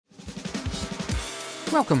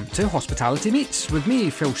Welcome to Hospitality Meets with me,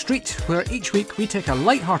 Phil Street, where each week we take a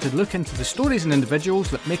light-hearted look into the stories and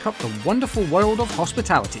individuals that make up the wonderful world of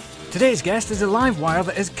hospitality. Today's guest is a live wire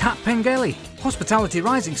that is Kat Pengelly, hospitality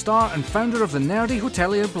rising star and founder of the Nerdy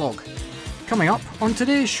Hotelier blog. Coming up on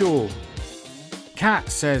today's show, Kat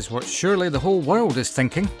says what surely the whole world is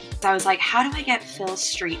thinking. I was like, how do I get Phil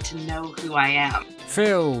Street to know who I am?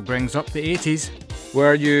 Phil brings up the 80s.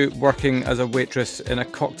 Were you working as a waitress in a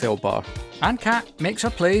cocktail bar? And Kat makes her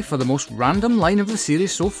play for the most random line of the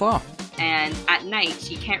series so far. And at night,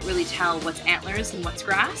 you can't really tell what's antlers and what's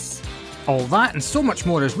grass. All that and so much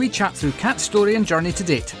more as we chat through Kat's story and journey to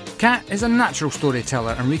date. Kat is a natural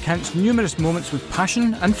storyteller and recounts numerous moments with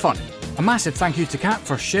passion and fun. A massive thank you to Kat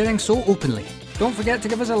for sharing so openly. Don't forget to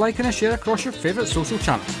give us a like and a share across your favourite social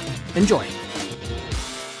channels. Enjoy.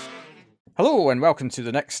 Hello and welcome to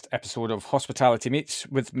the next episode of Hospitality Meets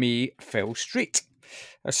with me, Phil Street.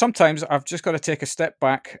 Sometimes I've just got to take a step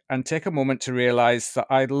back and take a moment to realise that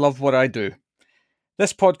I love what I do.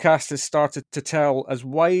 This podcast has started to tell as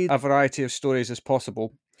wide a variety of stories as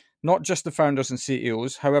possible, not just the founders and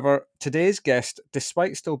CEOs. However, today's guest,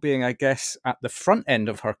 despite still being, I guess, at the front end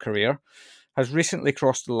of her career, has recently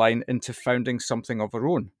crossed the line into founding something of her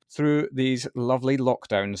own through these lovely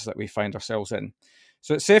lockdowns that we find ourselves in.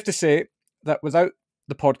 So it's safe to say that without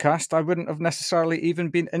the podcast, I wouldn't have necessarily even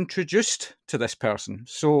been introduced to this person.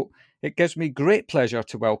 So it gives me great pleasure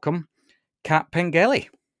to welcome Kat Pengelly.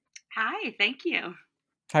 Hi, thank you.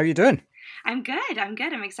 How are you doing? I'm good.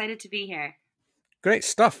 I'm excited to be here. Great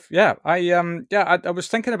stuff. Yeah, I was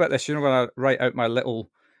thinking about this. You know, when I write out my little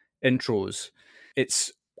intros,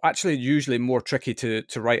 it's actually usually more tricky to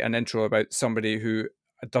write an intro about somebody who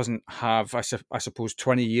doesn't have, I suppose,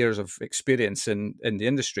 20 years of experience in the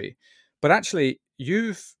industry. But actually,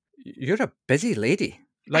 you're a busy lady.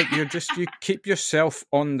 Like you keep yourself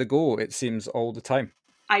on the go, it seems, all the time.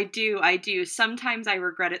 I do. Sometimes I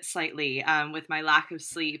regret it slightly with my lack of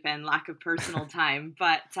sleep and lack of personal time.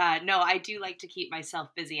 But no, I do like to keep myself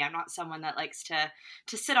busy. I'm not someone that likes to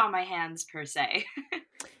sit on my hands per se.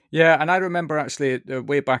 Yeah, and I remember actually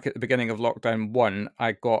way back at the beginning of lockdown 1,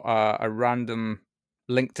 I got a random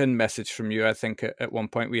LinkedIn message from you. I think at one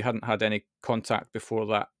point we hadn't had any contact before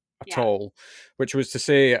that at all, which was to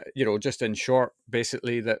say, you know, just in short,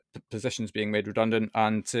 basically that the position's being made redundant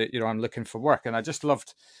and, you know, I'm looking for work. And I just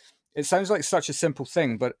loved, it sounds like such a simple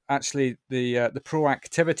thing, but actually the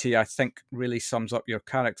proactivity, I think, really sums up your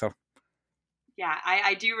character. Yeah,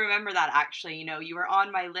 I do remember that actually. You know, you were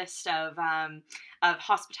on my list of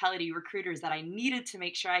hospitality recruiters that I needed to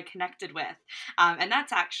make sure I connected with. And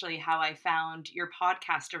that's actually how I found your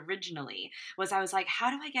podcast originally, was I was like, how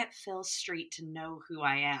do I get Phil Street to know who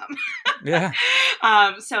I am? Yeah.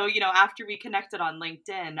 So, you know, after we connected on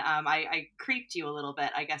LinkedIn, I creeped you a little bit,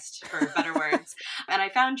 I guess, for better words. And I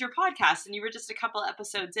found your podcast and you were just a couple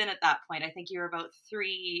episodes in at that point. I think you were about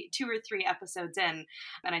 2 or 3 episodes in.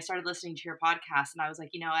 And I started listening to your podcast and I was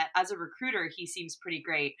like, you know, as a recruiter, he seems pretty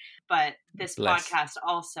great. But this podcast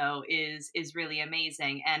also is really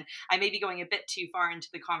amazing. And I may be going a bit too far into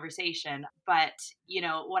the conversation, but, you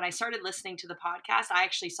know, when I started listening to the podcast, I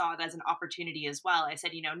actually saw it as an opportunity as well. I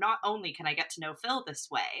said, you know, not only can I get to know Phil this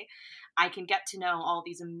way, I can get to know all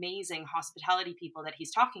these amazing hospitality people that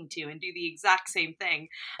he's talking to and do the exact same thing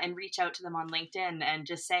and reach out to them on LinkedIn and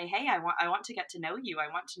just say, hey, I want to get to know you.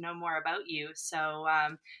 I want to know more about you. So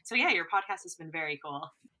yeah, your podcast has been very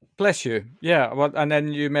cool. Bless you. Yeah. Well, and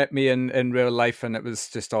then you met me in real life and it was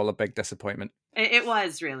just all a big disappointment. It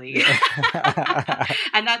was really.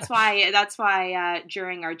 And that's why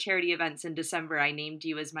during our charity events in December, I named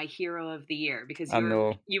you as my hero of the year because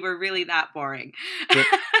you were really that boring.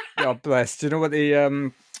 God bless. Do you know what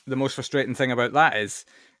the most frustrating thing about that is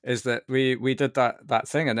that we did that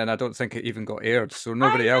thing and then I don't think it even got aired, so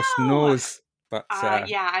nobody else knows. But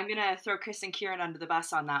yeah, I'm gonna throw Chris and Kieran under the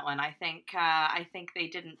bus on that one. I think they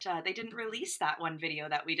didn't release that one video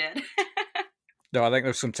that we did. No, I think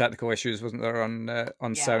there's some technical issues, wasn't there,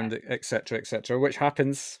 on sound, etc., which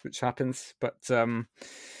happens. But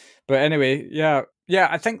anyway, yeah,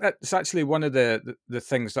 I think that's actually one of the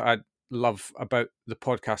things that I love about the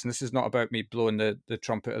podcast, and this is not about me blowing the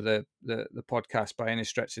trumpet of the podcast by any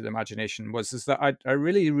stretch of the imagination, is that I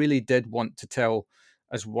really, really did want to tell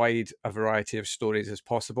as wide a variety of stories as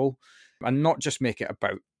possible, and not just make it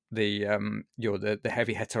about the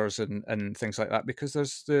heavy hitters and things like that, because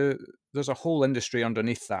there's a whole industry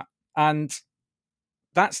underneath that. And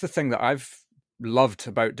that's the thing that I've loved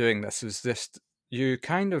about doing this, is this, you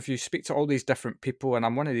speak to all these different people, and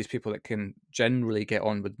I'm one of these people that can generally get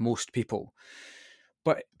on with most people.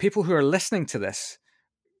 But people who are listening to this,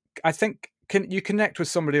 I think, you connect with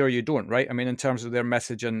somebody or you don't, right? I mean, in terms of their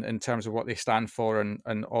message and in terms of what they stand for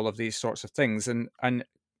and all of these sorts of things. And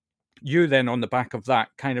you then on the back of that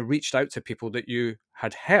kind of reached out to people that you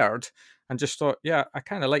had heard and just thought, yeah, I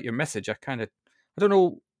kind of like your message. I don't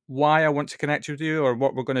know why I want to connect with you or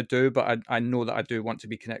what we're going to do, but I know that I do want to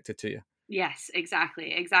be connected to you. Yes,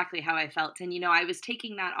 exactly how I felt. And, I was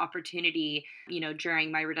taking that opportunity,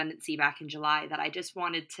 during my redundancy back in July, that I just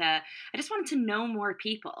wanted to know more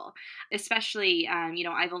people, especially,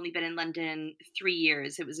 I've only been in London 3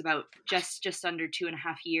 years. It was about just under 2.5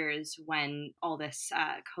 years when all this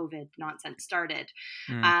COVID nonsense started.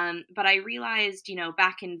 But I realized,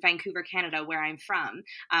 back in Vancouver, Canada, where I'm from,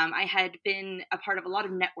 I had been a part of a lot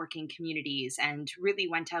of networking communities and really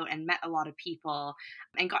went out and met a lot of people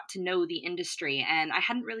and got to know the industry. And I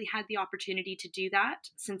hadn't really had the opportunity to do that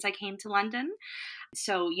since I came to London.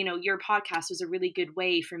 So, your podcast was a really good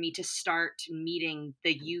way for me to start meeting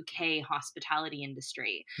the UK hospitality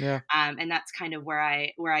industry. Yeah. And that's kind of where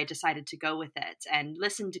I decided to go with it and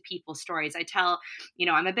listen to people's stories. I tell,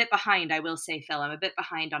 I'm a bit behind, I will say, Phil, I'm a bit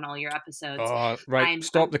behind on all your episodes. Oh, right.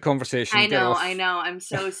 Stop the conversation. I Get know, off. I'm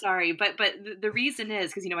so sorry. But the reason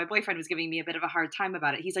is because, my boyfriend was giving me a bit of a hard time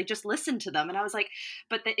about it. He's like, just listen to them. And I was like,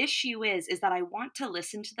 but the issue is that I want to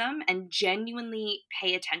listen to them and genuinely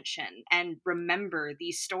pay attention and remember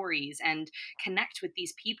these stories and connect with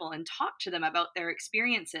these people and talk to them about their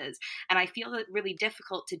experiences. And I feel it really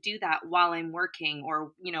difficult to do that while I'm working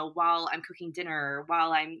or, while I'm cooking dinner or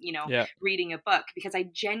while I'm, reading a book, because I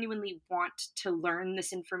genuinely want to learn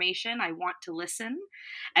this information. I want to listen.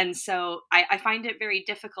 And so I find it very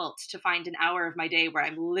difficult to find an hour of my day where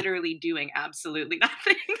I'm literally doing absolutely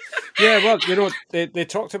nothing. Yeah, well, they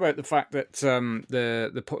talked about the fact that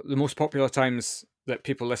the most popular times that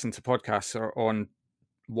people listen to podcasts are on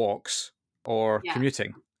walks or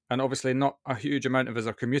commuting, and obviously not a huge amount of us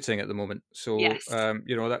are commuting at the moment. So yes.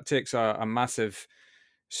 That takes a massive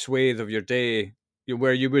swathe of your day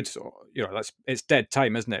where you would, it's dead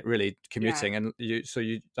time, isn't it? Really, commuting, and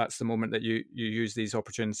that's the moment that you use these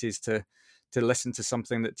opportunities to listen to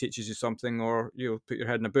something that teaches you something, or put your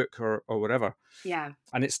head in a book or whatever. Yeah.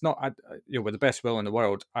 And it's not, with the best will in the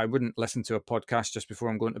world, I wouldn't listen to a podcast just before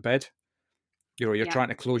I'm going to bed. You're trying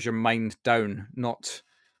to close your mind down, not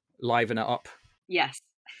liven it up. Yes.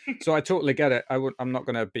 So I totally get it. I'm not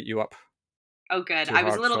going to beat you up. Oh, good. I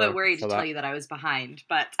was a little bit worried to tell you that I was behind,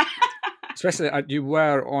 but especially you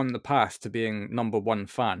were on the path to being number one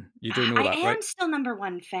fan. You do know that, right? I am still number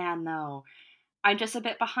one fan, though. I'm just a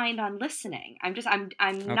bit behind on listening. I'm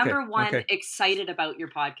number one excited about your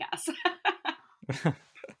podcast.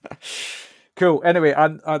 Cool. Anyway,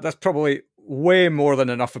 that's probably way more than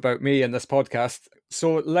enough about me in this podcast.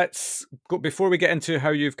 So let's go, before we get into how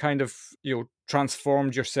you've kind of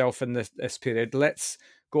transformed yourself in this period, let's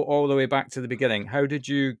go all the way back to the beginning. How did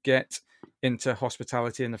you get into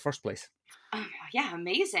hospitality in the first place? Yeah,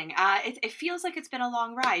 amazing. It feels like it's been a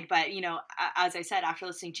long ride, but as I said, after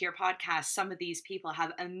listening to your podcast, some of these people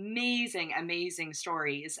have amazing, amazing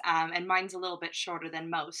stories, and mine's a little bit shorter than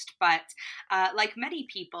most. But like many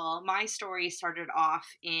people, my story started off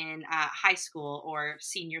in high school or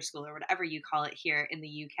senior school or whatever you call it here in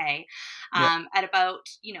the UK. At about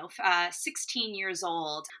 16 years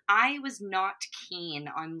old, I was not keen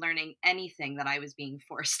on learning anything that I was being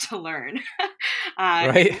forced to learn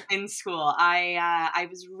in school. I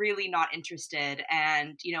was really not interested,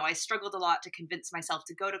 and I struggled a lot to convince myself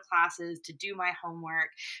to go to classes, to do my homework,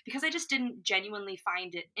 because I just didn't genuinely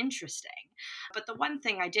find it interesting. But the one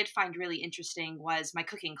thing I did find really interesting was my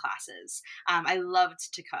cooking classes. I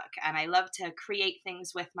loved to cook, and I loved to create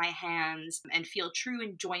things with my hands and feel true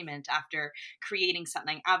enjoyment after creating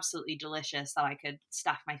something absolutely delicious that I could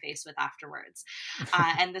stuff my face with afterwards.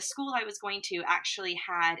 And the school I was going to actually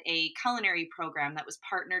had a culinary program that was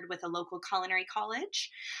partnered with a local culinary college.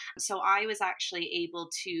 So I was actually able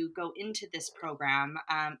to go into this program,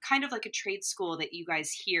 kind of like a trade school that you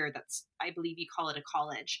guys hear. I believe you call it a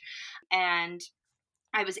college. And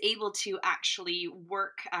I was able to actually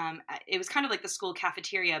work, it was kind of like the school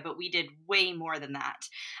cafeteria, but we did way more than that.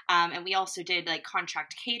 And we also did like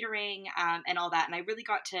contract catering and all that. And I really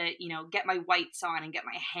got to, get my whites on and get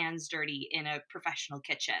my hands dirty in a professional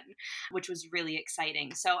kitchen, which was really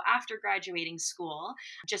exciting. So after graduating school,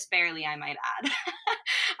 just barely, I might add,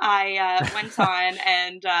 I went on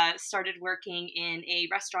and started working in a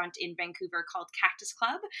restaurant in Vancouver called Cactus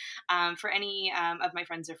Club. For any of my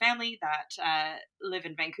friends or family that live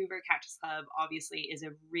in Vancouver, Cactus Club obviously is a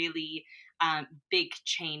really big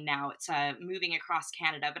chain now. It's moving across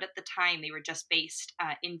Canada, but at the time they were just based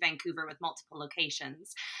in Vancouver with multiple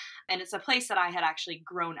locations. And it's a place that I had actually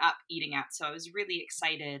grown up eating at. So I was really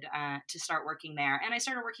excited to start working there. And I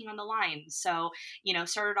started working on the line. So,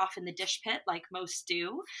 started off in the dish pit like most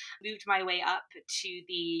do, moved my way up to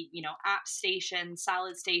the, app station,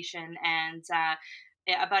 salad station, and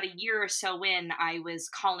about a year or so in, I was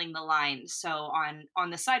calling the line. So on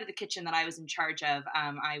the side of the kitchen that I was in charge of,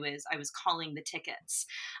 I was calling the tickets,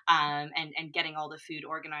 and getting all the food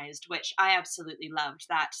organized, which I absolutely loved.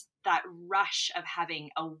 That rush of having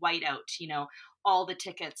a whiteout, all the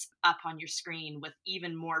tickets up on your screen with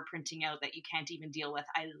even more printing out that you can't even deal with.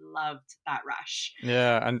 I loved that rush.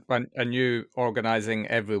 Yeah, and you organizing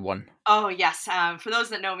everyone. Oh, yes. For those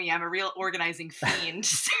that know me, I'm a real organizing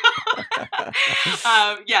fiend.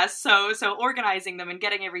 Yes. So organizing them and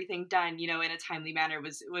getting everything done, in a timely manner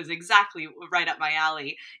was exactly right up my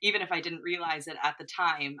alley, even if I didn't realize it at the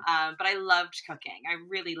time. But I loved cooking. I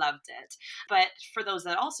really loved it. But for those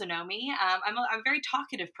that also know me, I'm a very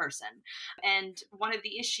talkative person. And one of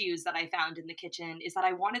the issues that I found in the kitchen is that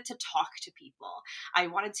I wanted to talk to people. I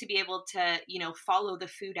wanted to be able to, follow the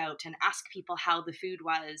food out and ask people how the food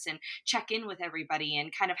was and check in with everybody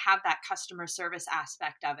and kind of have that customer service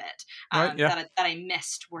aspect of it, Right, yeah. that I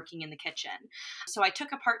missed working in the kitchen. So I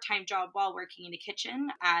took a part-time job while working in the kitchen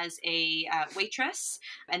as a waitress.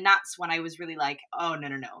 And that's when I was really like, oh,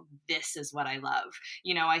 no, this is what I love.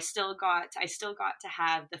 I still got to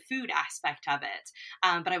have the food aspect of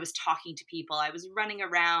it. But I was talking to people. I was running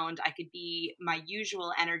around. I could be my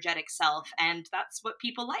usual energetic self. And that's what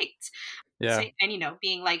people liked. Yeah. So, and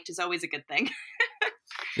being liked is always a good thing.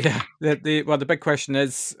 Yeah. The big question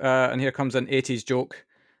is, and here comes an 80s joke.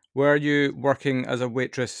 Were you working as a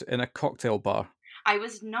waitress in a cocktail bar? I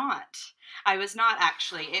was not.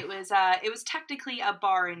 Actually. It was technically a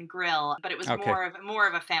bar and grill, but it was Okay. more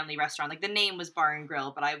of a family restaurant. Like the name was Bar and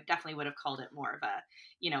Grill, but I definitely would have called it more of a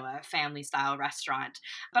family style restaurant.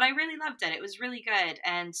 But I really loved it. It was really good.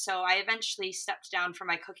 And so I eventually stepped down from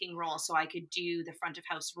my cooking role so I could do the front of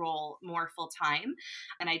house role more full time.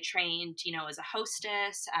 And I trained, as a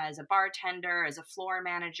hostess, as a bartender, as a floor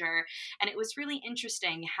manager. And it was really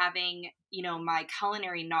interesting having, my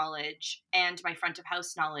culinary knowledge and my front of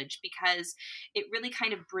house knowledge, because it really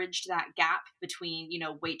kind of bridged that gap between,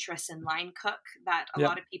 waitress and line cook that a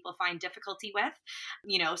lot of people find difficulty with,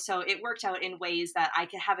 so it worked out in ways that I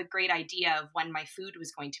could have a great idea of when my food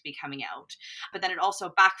was going to be coming out. But then it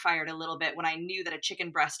also backfired a little bit when I knew that a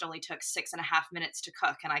chicken breast only took 6.5 minutes to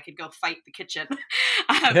cook and I could go fight the kitchen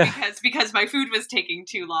because my food was taking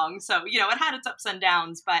too long. So, it had its ups and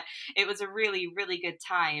downs, but it was a really, really good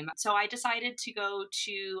time. So I decided to go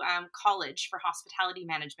to college for hospitality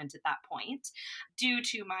management at that point. Due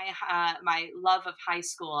to my love of high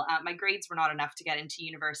school, my grades were not enough to get into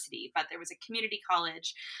university, but there was a community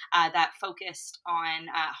college that focused on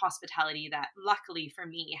hospitality that luckily for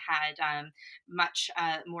me had much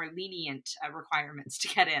more lenient requirements to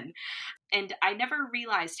get in. And I never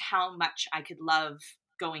realized how much I could love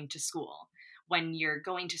going to school when you're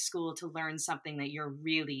going to school to learn something that you're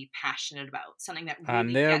really passionate about, something that really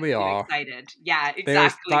And there gets we you are. excited. Yeah,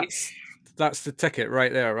 exactly. That's the ticket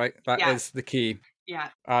right there, right? That is the key. Yeah.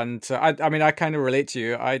 And I kind of relate to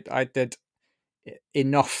you. I did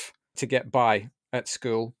enough to get by at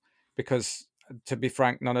school because, to be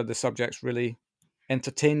frank, none of the subjects really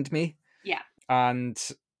entertained me. Yeah. And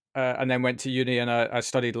then went to uni and I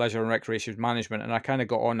studied leisure and recreation management, and I kind of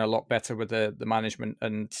got on a lot better with the management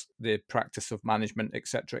and the practice of management,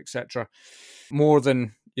 etc., more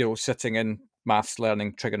than sitting in maths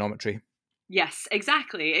learning trigonometry. Yes,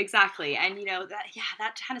 exactly. And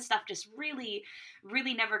that kind of stuff just really,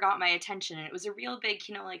 really never got my attention. And it was a real big,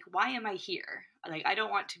 like, why am I here? Like, I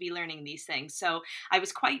don't want to be learning these things. So I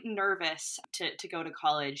was quite nervous to go to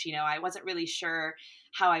college. I wasn't really sure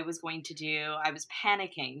how I was going to do. I was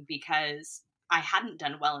panicking because I hadn't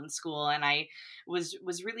done well in school, and I was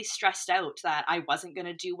really stressed out that I wasn't going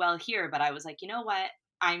to do well here. But I was like, you know what?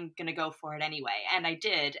 I'm going to go for it anyway. And I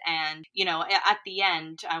did. And, at the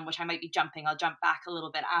end, which I might be jumping, I'll jump back a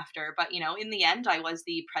little bit after. But, in the end, I was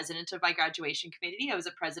the president of my graduation committee. I was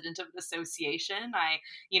a president of the association. I,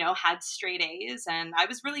 had straight A's, and I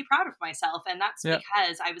was really proud of myself. And that's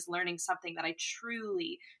because I was learning something that I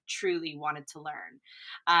truly, truly wanted to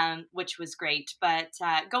learn, which was great. But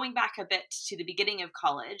going back a bit to the beginning of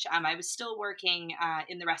college, I was still working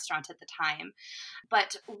in the restaurant at the time.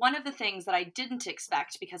 But one of the things that I didn't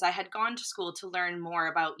expect, because I had gone to school to learn more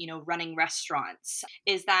about, running restaurants,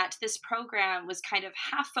 is that this program was kind of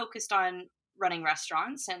half focused on running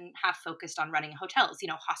restaurants and half focused on running hotels,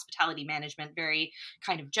 hospitality management, very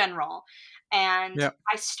kind of general. And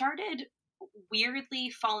I started weirdly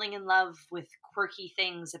falling in love with quirky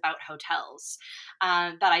things about hotels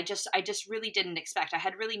that I just really didn't expect. I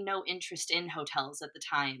had really no interest in hotels at the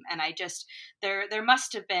time, and there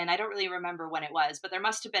must have been, I don't really remember when it was, but there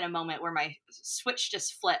must have been a moment where my switch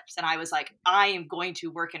just flipped, and I was like, I am going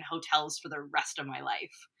to work in hotels for the rest of my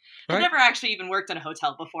life. I've never actually even worked in a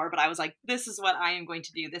hotel before, but I was like, this is what I am going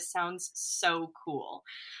to do. This sounds so cool.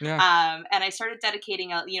 Yeah. And I started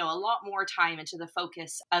dedicating a lot more time into the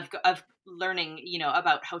focus of learning,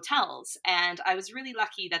 about hotels. And I was really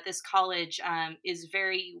lucky that this college is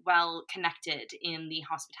very well connected in the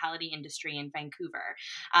hospitality industry in Vancouver.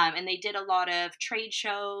 And they did a lot of trade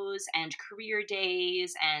shows and career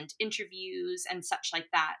days and interviews and such like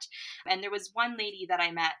that. And there was one lady that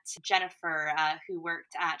I met, Jennifer, who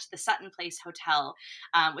worked at the Sutton Place Hotel,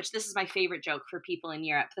 which this is my favorite joke for people in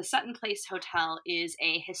Europe. The Sutton Place Hotel is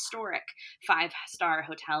a historic 5-star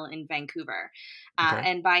hotel in Vancouver. Okay.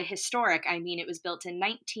 And by historic, I mean it was built in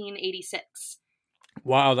 1986.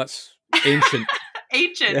 Wow, that's ancient.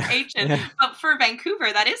 Ancient. Yeah. But for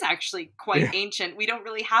Vancouver, that is actually quite ancient. We don't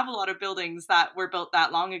really have a lot of buildings that were built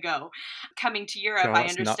that long ago. Coming to Europe, Oh, I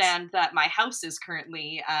that's understand nuts. that my house is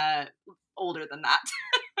currently older than that.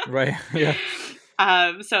 Right. Yeah.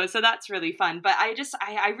 So that's really fun. But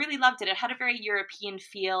I really loved it. It had a very European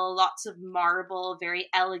feel, lots of marble, very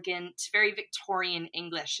elegant, very Victorian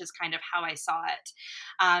English is kind of how I saw it.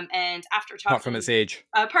 And after talking, Apart from its age.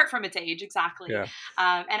 apart from its age, exactly. Yeah.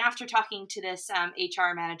 And after talking to this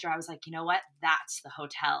HR manager, I was like, you know what? That's the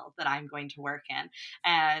hotel that I'm going to work in.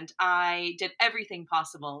 And I did everything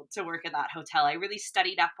possible to work at that hotel. I really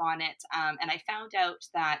studied up on it. And I found out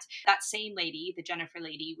that same lady, the Jennifer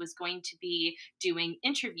lady, was going to be doing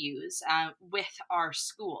interviews with our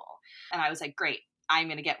school. And I was like, great, I'm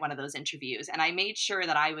going to get one of those interviews. And I made sure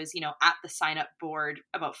that I was, at the sign up board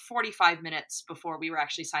about 45 minutes before we were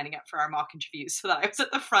actually signing up for our mock interviews so that I was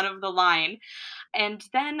at the front of the line. And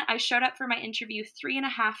then I showed up for my interview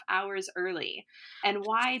 3.5 hours early. And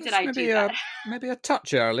why did I do that? Maybe a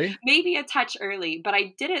touch early. Maybe a touch early, but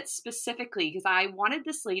I did it specifically because I wanted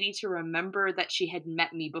this lady to remember that she had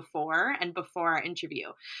met me before and before our interview.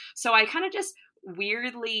 So I kind of just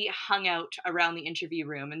weirdly hung out around the interview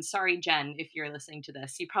room. And sorry, Jen, if you're listening to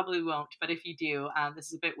this, you probably won't, but if you do, this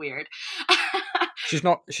is a bit weird. She's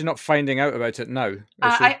not finding out about it now.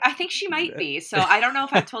 I think she might be. So I don't know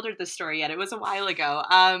if I've told her this story yet. It was a while ago.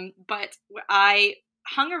 But I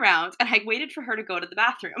hung around and I waited for her to go to the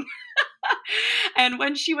bathroom. And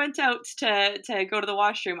when she went out to go to the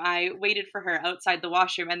washroom, I waited for her outside the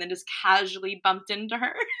washroom and then just casually bumped into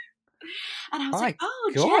her. And I was like,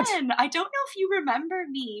 oh, God. Jen, I don't know if you remember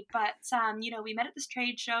me, but, we met at this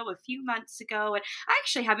trade show a few months ago, and I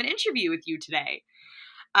actually have an interview with you today.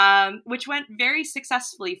 Which went very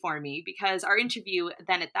successfully for me because our interview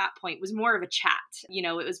then at that point was more of a chat.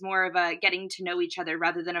 It was more of a getting to know each other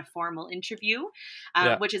rather than a formal interview,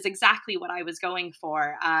 which is exactly what I was going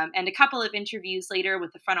for. And a couple of interviews later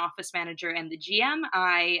with the front office manager and the GM,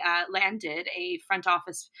 I landed a front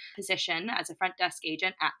office position as a front desk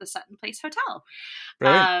agent at the Sutton Place Hotel.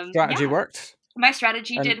 Brilliant. Strategy worked. My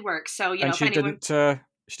strategy did work. So, and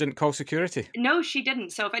she didn't call security. No, she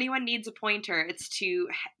didn't. So if anyone needs a pointer, it's to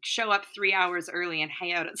show up 3 hours early and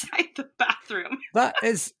hang out outside the bathroom. That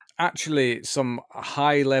is actually some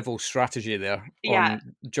high-level strategy there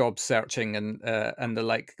on job searching and the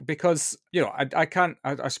like, because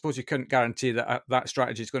I suppose you couldn't guarantee that that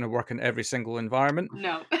strategy is going to work in every single environment.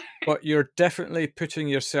 No, but you're definitely putting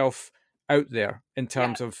yourself out there in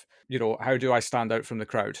terms of, how do I stand out from the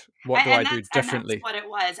crowd? What do I do differently? And that's what it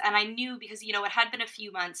was. And I knew because, it had been a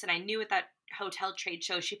few months and I knew at that hotel trade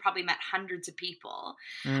show, she probably met hundreds of people.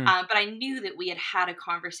 But I knew that we had a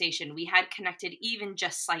conversation. We had connected even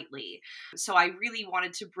just slightly. So I really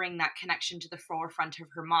wanted to bring that connection to the forefront of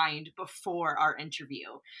her mind before our interview.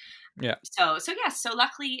 Yeah. So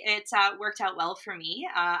luckily it worked out well for me.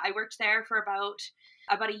 I worked there for about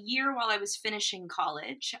a year while I was finishing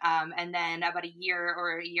college, and then about a year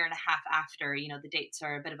or a year and a half after. The dates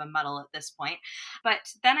are a bit of a muddle at this point. But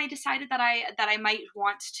then I decided that I might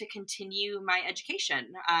want to continue my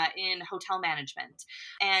education in hotel management.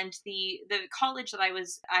 And the college that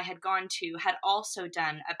I had gone to had also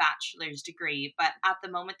done a bachelor's degree, but at the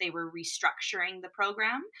moment they were restructuring the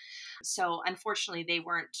program. So unfortunately they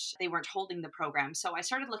weren't holding the program. So I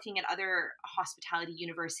started looking at other hospitality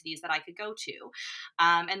universities that I could go to.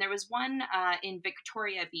 And there was one in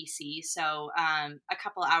Victoria, BC, so a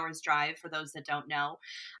couple hours drive for those that don't know,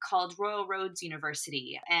 called Royal Roads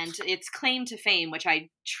University. And its claim to fame, which I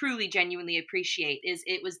truly, genuinely appreciate, is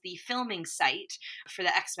it was the filming site for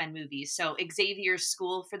the X-Men movies. So Xavier's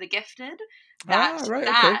School for the Gifted,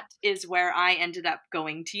 that is where I ended up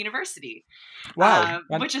going to university. Wow.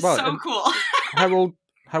 Which is so cool.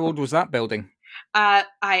 How old was that building? I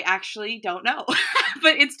actually don't know,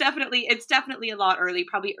 but it's definitely a lot early,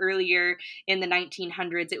 probably earlier in the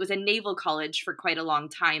 1900s. It was a naval college for quite a long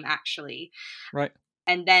time, actually. Right.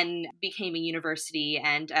 And then became a university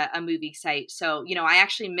and a movie site. So, I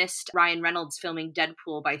actually missed Ryan Reynolds filming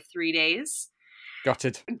Deadpool by 3 days.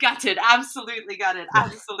 Gutted. Absolutely gutted.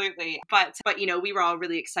 Absolutely. But we were all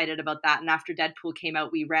really excited about that. And after Deadpool came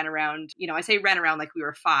out, we ran around, I say ran around like we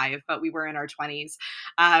were 5, but we were in our 20s,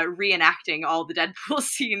 reenacting all the Deadpool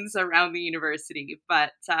scenes around the university.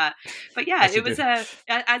 But yeah, it was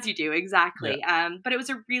as you do, exactly. Yeah. But it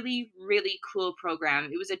was a really, really cool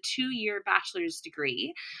program. It was a 2-year bachelor's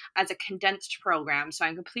degree as a condensed program. So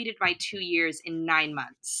I completed my 2 years in 9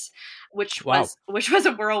 months, which was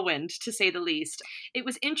a whirlwind, to say the least. It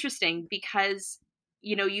was interesting because,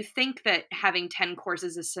 you think that having 10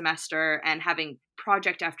 courses a semester and having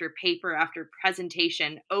project after paper after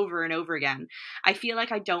presentation over and over again, I feel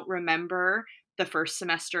like I don't remember the first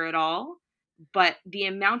semester at all. But the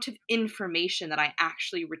amount of information that I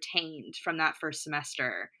actually retained from that first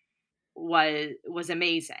semester was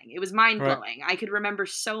amazing. It was mind-blowing. Right. I could remember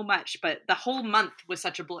so much, but the whole month was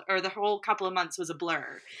such a blur, or the whole couple of months was a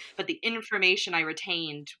blur. But the information I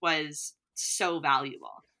retained was so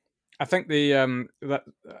valuable. I think that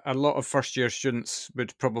a lot of first-year students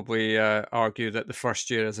would probably argue that the first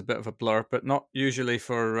year is a bit of a blur, but not usually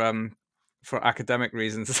for academic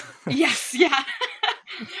reasons. Yes, yeah.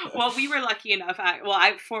 Well, we were lucky enough.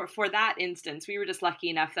 For that instance, we were just lucky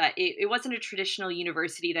enough that it wasn't a traditional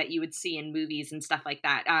university that you would see in movies and stuff like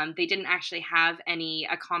that. They didn't actually have any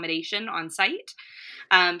accommodation on site.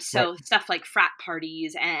 So right. Stuff like frat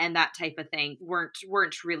parties and that type of thing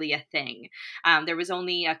weren't really a thing. There was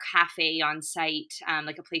only a cafe on site,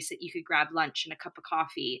 like a place that you could grab lunch and a cup of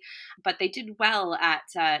coffee. But they did well at,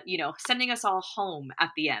 sending us all home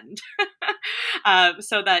at the end.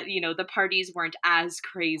 So that, the parties weren't as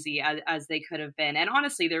crazy as they could have been. And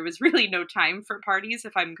honestly, there was really no time for parties,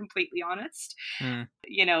 if I'm completely honest.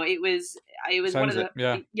 It was Sounds one of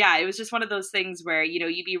the, it was just one of those things where,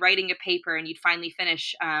 you'd be writing a paper and you'd finally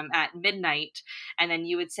finish at midnight. And then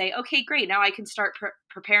you would say, okay, great. Now I can start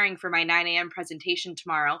preparing for my 9 a.m. presentation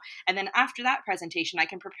tomorrow. And then after that presentation, I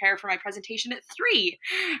can prepare for my presentation at 3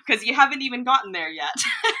 because you haven't even gotten there yet.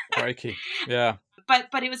 Crikey. Yeah.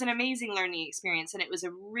 But it was an amazing learning experience, and it was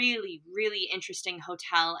a really, really interesting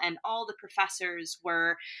hotel, and all the professors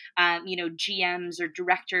were, GMs or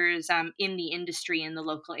directors in the industry in the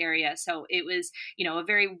local area. So it was, a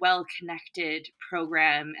very well-connected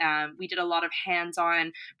program. We did a lot of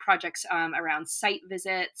hands-on projects around site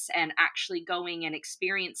visits and actually going and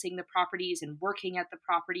experiencing the properties and working at the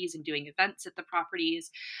properties and doing events at the properties.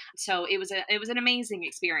 So it was an amazing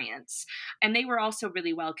experience. And they were also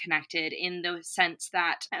really well-connected in the sense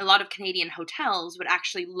that a lot of Canadian hotels would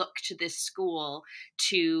actually look to this school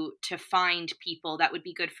to find people that would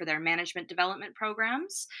be good for their management development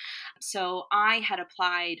programs. So I had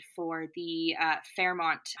applied for the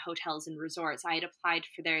Fairmont Hotels and Resorts. I had applied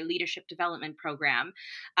for their leadership development program,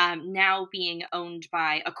 now being owned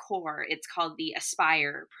by Accor. It's called the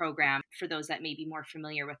Aspire program, for those that may be more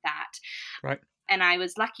familiar with that. Right. And I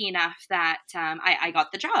was lucky enough that I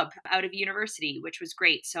got the job out of university, which was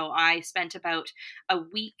great. So I spent about a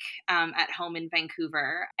week at home in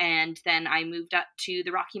Vancouver, and then I moved up to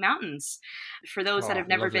the Rocky Mountains. For those that have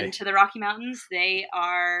never been to the Rocky Mountains, they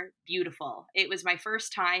are beautiful. It was my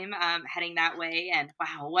first time heading that way, and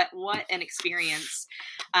wow, what an experience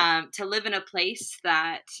to live in a place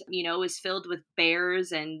that, is filled with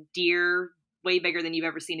bears and deer, way bigger than you've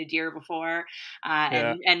ever seen a deer before,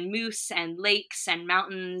 and moose and lakes and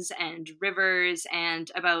mountains and rivers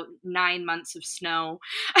and about 9 months of snow.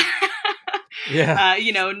 Yeah.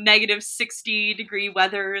 Negative 60-degree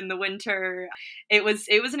weather in the winter. It was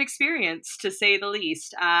an experience, to say the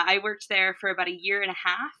least. I worked there for about 1.5 years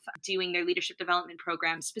doing their leadership development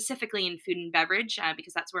program, specifically in food and beverage,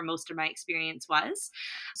 because that's where most of my experience was.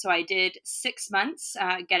 So I did 6 months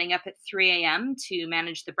getting up at 3 a.m. to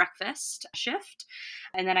manage the breakfast shift.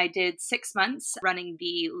 And then I did 6 months running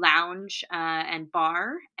the lounge and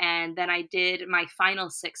bar. And then I did my final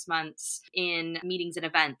 6 months in meetings and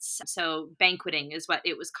events. So banquet banqueting is what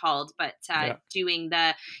it was called, but doing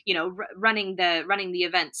the, running the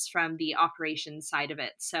events from the operations side of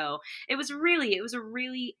it. So it was a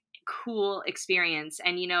really cool experience.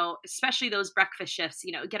 And, especially those breakfast shifts,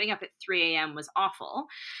 getting up at 3 a.m. was awful,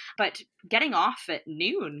 but getting off at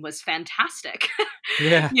noon was fantastic.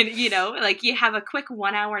 Yeah. Like you have a quick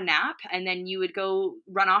 1 hour nap, and then you would go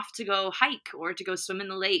run off to go hike or to go swim in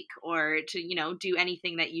the lake or to, do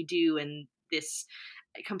anything that you do in this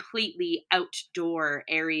completely outdoor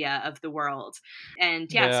area of the world.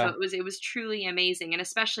 And so it was truly amazing. And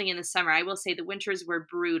especially in the summer, I will say the winters were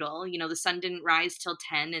brutal. The sun didn't rise till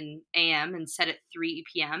 10 a.m. and set at 3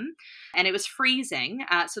 p.m. and it was freezing.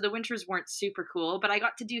 So the winters weren't super cool, but I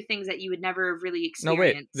got to do things that you would never have really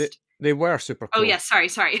experienced. No, wait, they were super cool. Oh yeah, sorry.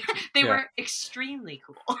 They were extremely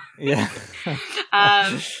cool. Yeah.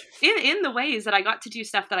 In the ways that I got to do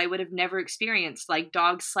stuff that I would have never experienced, like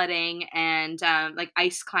dog sledding and like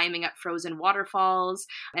ice climbing up frozen waterfalls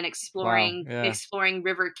and exploring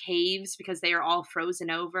river caves because they are all frozen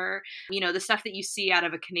over. The stuff that you see out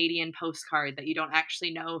of a Canadian postcard that you don't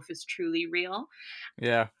actually know if is truly real.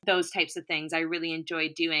 Yeah. Those types of things I really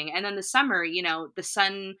enjoyed doing. And then the summer,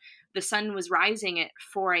 the sun was rising at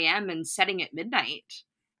 4 a.m. and setting at midnight.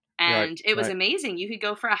 And it was amazing. You could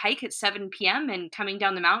go for a hike at 7 p.m. and coming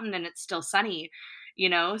down the mountain and it's still sunny,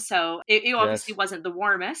 so it obviously wasn't the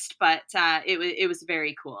warmest, but it was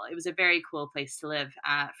very cool. It was a very cool place to live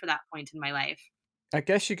for that point in my life. I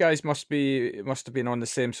guess you guys must have been on the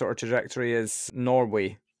same sort of trajectory as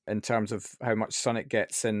Norway in terms of how much sun it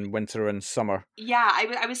gets in winter and summer. Yeah,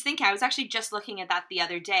 I was thinking, I was actually just looking at that the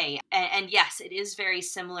other day. And yes, it is very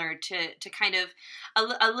similar to kind of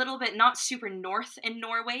a little bit, not super north in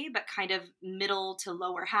Norway, but kind of middle to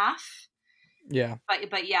lower half. Yeah.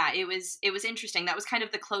 But yeah, it was interesting. That was kind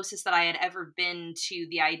of the closest that I had ever been to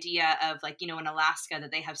the idea of like, in Alaska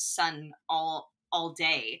that they have sun all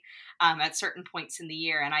day at certain points in the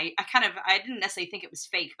year. And I didn't necessarily think it was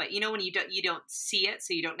fake, but when you don't see it,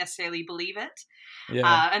 so you don't necessarily believe it.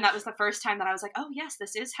 Yeah. And that was the first time that I was like, oh yes,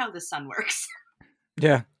 this is how the sun works.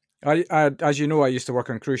 Yeah. I as you know, I used to work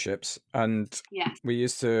on cruise ships, and we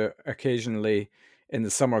used to occasionally in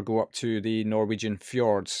the summer go up to the Norwegian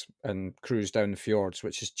fjords and cruise down the fjords,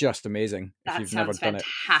 which is just amazing. That if you've never done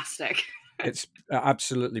fantastic. it. It's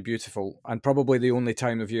absolutely beautiful, and probably the only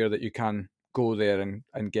time of year that you can go there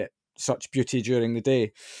and get such beauty during the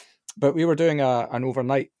day. But we were doing an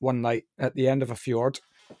overnight one night at the end of a fjord,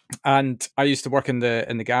 and I used to work in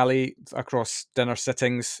the galley across dinner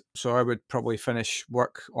sittings, so I would probably finish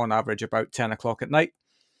work on average about 10 o'clock at night,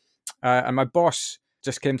 and my boss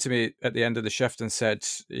just came to me at the end of the shift and said,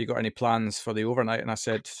 you got any plans for the overnight? And I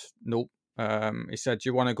said, nope. He said, do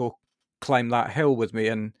you want to go climb that hill with me,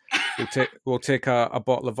 and we'll take a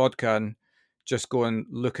bottle of vodka and just go and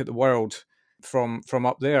look at the world from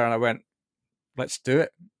up there? And I went, let's do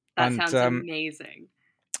it. That sounds amazing.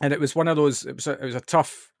 And it was one of those, it was a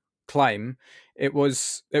tough climb. It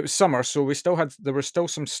was summer, so there was still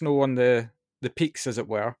some snow on the peaks, as it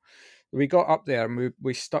were. We got up there and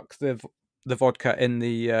we stuck the vodka in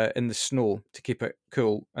the snow to keep it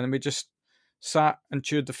cool, and then we just sat and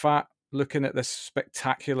chewed the fat, looking at this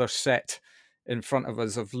spectacular set in front of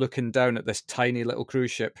us of looking down at this tiny little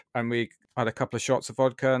cruise ship, and we had a couple of shots of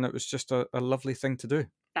vodka, and it was just a lovely thing to do.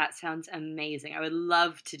 That sounds amazing. I would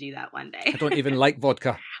love to do that one day. I don't even like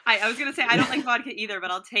vodka. I was going to say, I don't like vodka either, but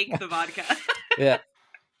I'll take the vodka. Yeah,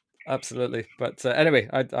 absolutely. But anyway,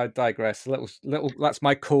 I digress. Little. That's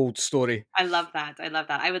my cold story. I love that.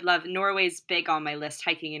 I would love, Norway's big on my list.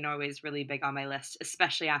 Hiking in Norway is really big on my list,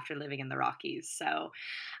 especially after living in the Rockies. So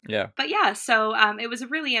yeah. But yeah, so it was a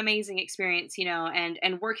really amazing experience,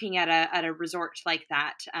 and working at a resort like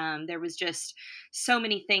that. There was just so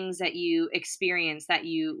many things that you experience that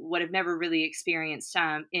you would have never really experienced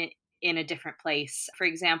in a different place. For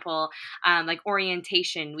example, like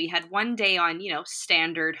orientation, we had one day on,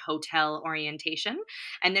 standard hotel orientation.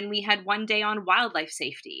 And then we had one day on wildlife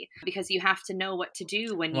safety, because you have to know what to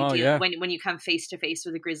do when you when you come face to face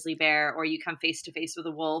with a grizzly bear, or you come face to face with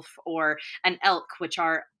a wolf or an elk, which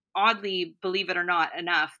are, oddly, believe it or not,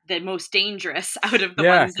 enough, the most dangerous out of the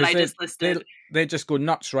ones that I just listed. They just go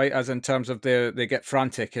nuts, right? As in terms of they get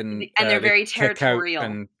frantic and they're very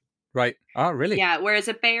territorial. Right. Oh, really? Yeah. Whereas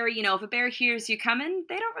a bear, if a bear hears you coming,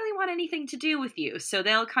 they don't really want anything to do with you. So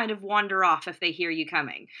they'll kind of wander off if they hear you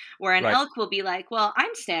coming. Where an elk will be like, well,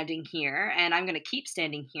 I'm standing here and I'm going to keep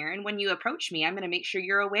standing here. And when you approach me, I'm going to make sure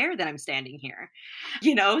you're aware that I'm standing here.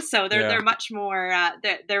 So they're much more,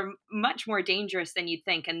 they're much more dangerous than you'd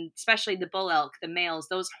think. And especially the bull elk, the males,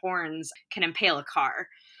 those horns can impale a car.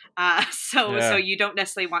 So you don't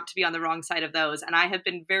necessarily want to be on the wrong side of those. And I have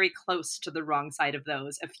been very close to the wrong side of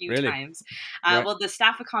those a few times. Right. Well, the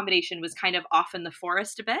staff accommodation was kind of off in the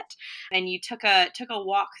forest a bit, and you took a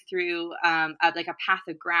walk through like a path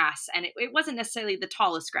of grass, and it wasn't necessarily the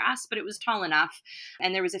tallest grass, but it was tall enough.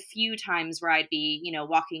 And there was a few times where I'd be,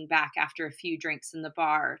 walking back after a few drinks in the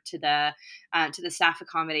bar to the staff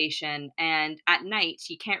accommodation, and at night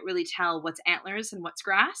you can't really tell what's antlers and what's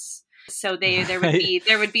grass. So there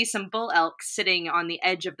would be some bull elk sitting on the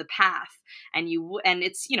edge of the path, and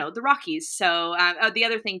it's the Rockies. So the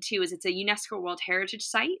other thing too is it's a UNESCO World Heritage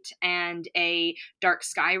Site and a dark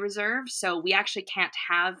sky reserve. So we actually can't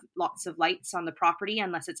have lots of lights on the property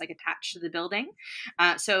unless it's like attached to the building.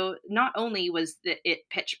 So not only was it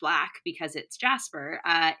pitch black because it's Jasper,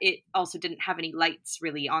 it also didn't have any lights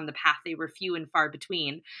really on the path. They were few and far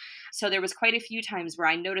between. So there was quite a few times where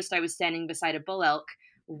I noticed I was standing beside a bull elk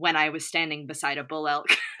when I was standing beside a bull elk.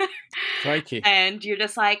 Crikey. And you're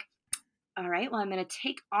just like, all right, well, I'm going to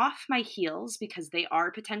take off my heels because they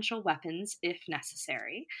are potential weapons if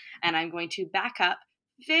necessary. And I'm going to back up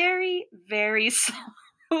very, very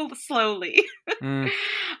slowly.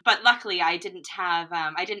 But luckily I didn't have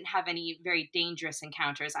any very dangerous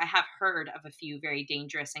encounters. I have heard of a few very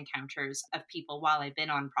dangerous encounters of people while I've been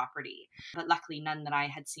on property, but luckily none that I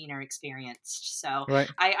had seen or experienced. So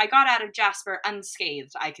I got out of Jasper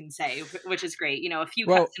unscathed, I can say, which is great. A few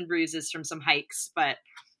cuts and bruises from some hikes, but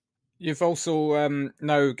you've also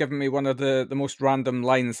now given me one of the most random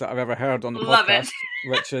lines that I've ever heard on the Love podcast, it.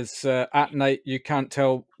 Which is, at night, you can't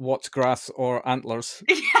tell what's grass or antlers.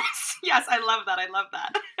 Yes, I love that.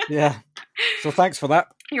 Yeah. So thanks for that.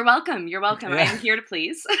 You're welcome. Yeah. I am here to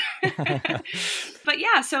please. But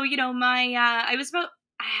yeah, so,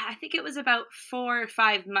 I think it was about 4 or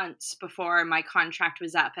 5 months before my contract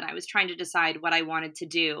was up, and I was trying to decide what I wanted to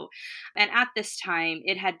do. And at this time,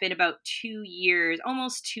 it had been about 2 years,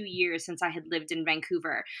 almost 2 years since I had lived in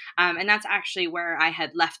Vancouver. And that's actually where I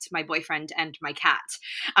had left my boyfriend and my cat.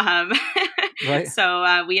 Right.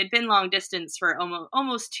 So we had been long distance for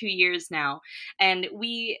almost 2 years now. And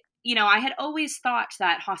I had always thought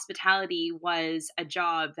that hospitality was a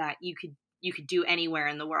job that you could do anywhere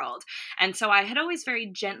in the world. And so I had always very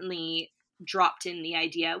gently dropped in the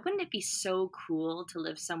idea, wouldn't it be so cool to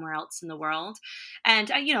live somewhere else in the world? And,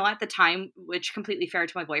 at the time, which completely fair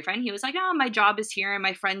to my boyfriend, he was like, oh, my job is here and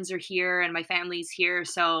my friends are here and my family's here.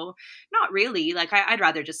 So not really, like I'd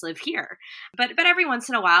rather just live here. But every once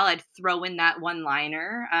in a while I'd throw in that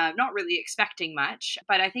one-liner, not really expecting much.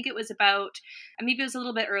 But I think it was maybe it was a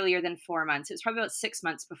little bit earlier than 4 months. It was probably about 6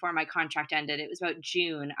 months before my contract ended. It was about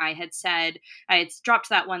June. I had dropped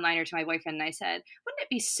that one-liner to my boyfriend and I said, wouldn't it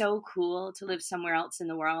be so cool to live somewhere else in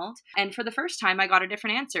the world? And for the first time I got a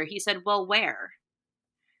different answer. He said, well, where?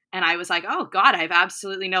 And I was like, oh God, I have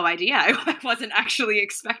absolutely no idea. I wasn't actually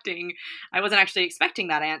expecting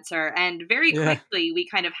that answer. And very quickly we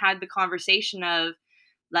kind of had the conversation of,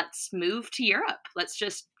 let's move to Europe. Let's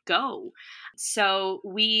just go. So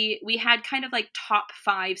we had kind of like top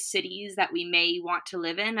 5 cities that we may want to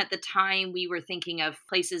live in. At the time, we were thinking of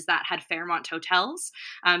places that had Fairmont hotels,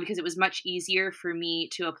 because it was much easier for me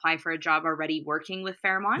to apply for a job already working with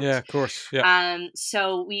Fairmont. Yeah, of course. Yeah.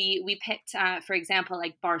 So we picked, for example,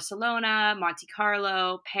 like Barcelona, Monte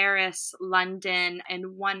Carlo, Paris, London,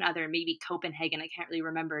 and one other, maybe Copenhagen. I can't really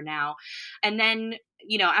remember now. And then,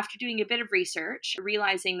 after doing a bit of research,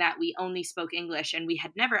 realizing that we only spoke English and we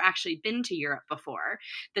had never actually been to Europe before,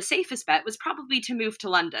 the safest bet was probably to move to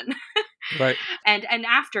London. Right. And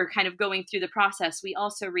after kind of going through the process, we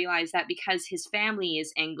also realized that because his family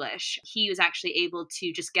is English, he was actually able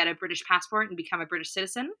to just get a British passport and become a British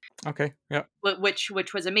citizen. Okay. Yeah. Which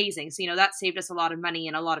was amazing. So, that saved us a lot of money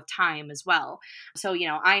and a lot of time as well. So,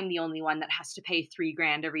 I'm the only one that has to pay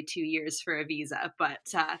 $3,000 every 2 years for a visa, but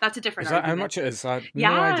that's a different argument. How much it is? I have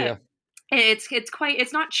no idea.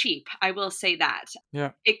 It's not cheap, I will say that.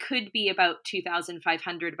 Yeah. It could be about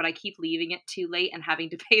 $2,500, but I keep leaving it too late and having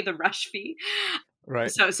to pay the rush fee. Right.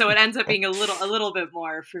 So it ends up being a little bit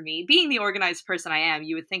more for me. Being the organized person I am,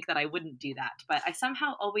 you would think that I wouldn't do that, but I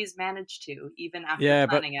somehow always manage to, even after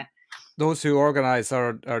planning it. Those who organize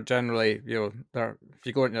are generally, if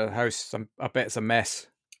you go into a house, I bet it's a mess.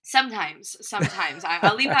 Sometimes.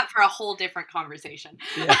 I'll leave that for a whole different conversation.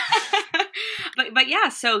 Yeah. But yeah,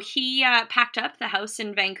 so he packed up the house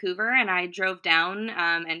in Vancouver and I drove down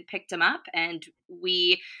and picked him up, and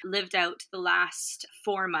we lived out the last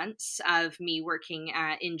 4 months of me working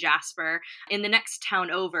in Jasper in the next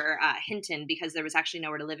town over, Hinton, because there was actually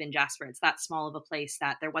nowhere to live in Jasper. It's that small of a place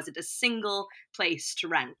that there wasn't a single place to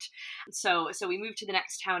rent. So we moved to the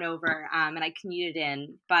next town over, and I commuted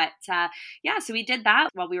in. But so we did that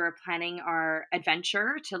while we were planning our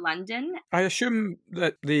adventure to London. I assume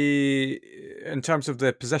that in terms of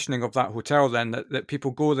the positioning of that hotel, then that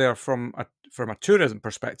people go there from a tourism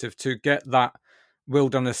perspective to get that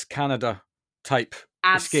wilderness Canada type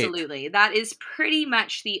Absolutely. escape. That is pretty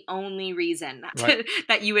much the only reason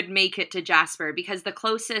that you would make it to Jasper, because the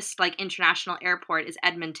closest like international airport is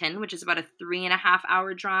Edmonton, which is about a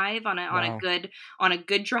 3.5-hour drive on a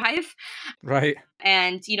good drive. Right.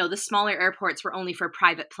 And, the smaller airports were only for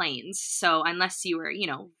private planes. So unless you were,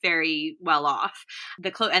 very well off,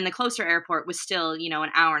 the closer airport was still, an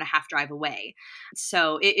hour and a half drive away.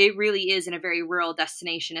 So it really is in a very rural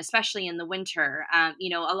destination, especially in the winter. A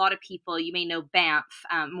lot of people, you may know Banff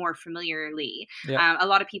more familiarly. Yeah. A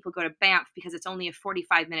lot of people go to Banff because it's only a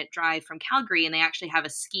 45-minute drive from Calgary, and they actually have a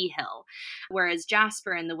ski hill. Whereas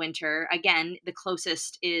Jasper in the winter, again, the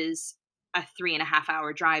closest is a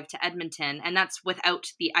 3.5-hour drive to Edmonton, and that's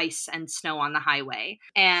without the ice and snow on the highway.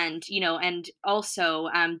 And and also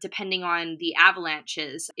depending on the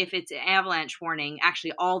avalanches, if it's an avalanche warning,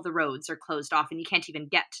 actually all the roads are closed off and you can't even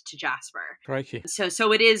get to Jasper. Crikey.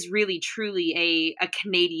 So it is really truly a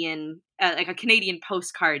Canadian like a Canadian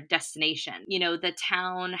postcard destination. The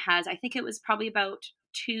town has, I think it was probably about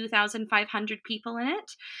 2,500 people in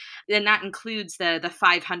it. Then that includes the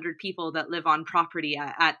 500 people that live on property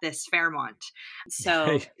at this Fairmont.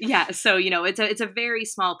 So it's a very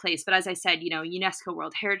small place. But as I said, UNESCO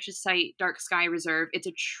World Heritage Site, Dark Sky Reserve, it's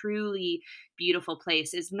a truly beautiful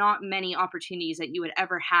place. There's not many opportunities that you would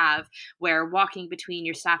ever have where walking between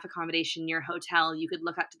your staff accommodation and your hotel, you could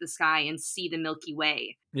look up to the sky and see the Milky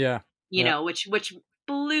Way. Yeah. Which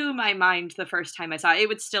blew my mind the first time I saw it. It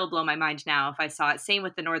would still blow my mind now if I saw it. Same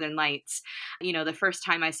with the Northern Lights. The first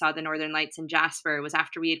time I saw the Northern Lights in Jasper was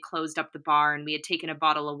after we had closed up the bar and we had taken a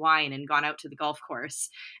bottle of wine and gone out to the golf course.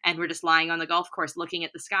 And we're just lying on the golf course looking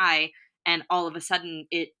at the sky. And all of a sudden,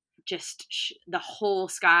 it just, the whole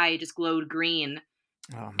sky just glowed green.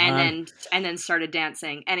 Oh, and then started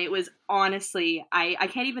dancing. And it was honestly, I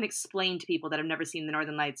can't even explain to people that have never seen the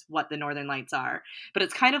Northern Lights what the Northern Lights are. But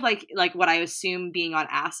it's kind of like what I assume being on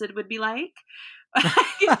acid would be like.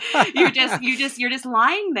 You're just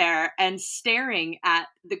lying there and staring at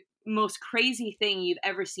the most crazy thing you've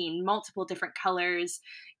ever seen. Multiple different colors,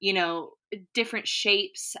 different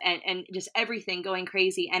shapes, and just everything going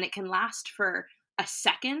crazy. And it can last for a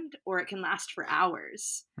second or it can last for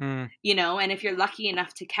hours. And if you're lucky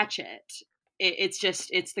enough to catch it,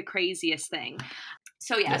 it's the craziest thing.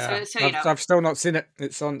 So I've still not seen it.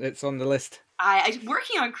 It's on the list. I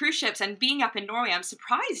working on cruise ships and being up in Norway, I'm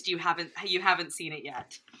surprised you haven't seen it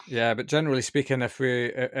yet. Yeah, but generally speaking, if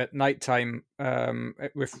we at night time,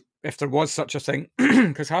 if there was such a thing,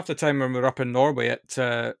 because half the time when we're up in Norway, it's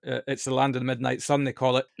the land of the midnight sun, they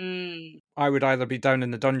call it. I would either be down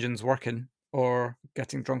in the dungeons working or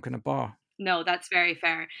getting drunk in a bar. No, that's very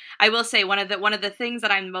fair. I will say one of the things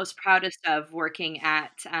that I'm most proudest of working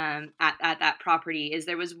at that property is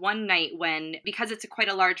there was one night when, because it's quite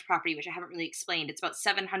a large property, which I haven't really explained, it's about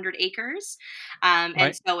 700 acres.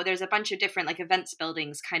 And so there's a bunch of different like events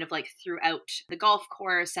buildings kind of like throughout the golf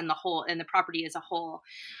course and the property as a whole.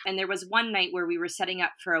 And there was one night where we were setting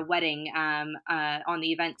up for a wedding on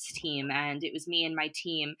the events team, and it was me and my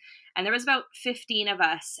team. And there was about 15 of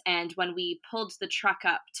us. And when we pulled the truck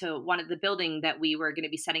up to one of the building that we were going to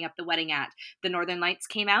be setting up the wedding at, the Northern Lights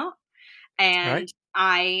came out. And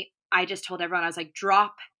I just told everyone, I was like,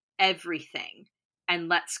 drop everything and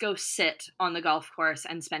let's go sit on the golf course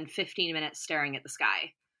and spend 15 minutes staring at the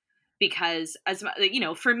sky. Because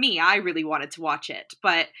for me, I really wanted to watch it,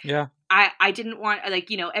 but I didn't want,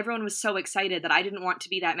 everyone was so excited that I didn't want to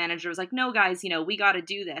be that manager. I was like, no guys, we got to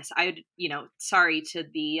do this. Sorry to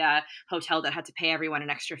the hotel that had to pay everyone an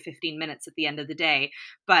extra 15 minutes at the end of the day.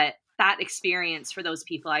 But that experience for those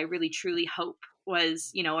people, I really truly hope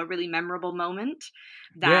was, a really memorable moment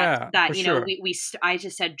sure. I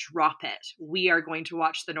just said, drop it. We are going to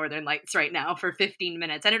watch the Northern Lights right now for 15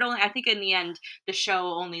 minutes. And I think in the end, the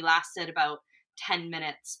show only lasted about 10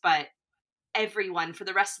 minutes, but everyone for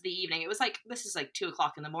the rest of the evening, it was like, this is like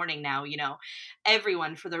 2:00 in the morning now,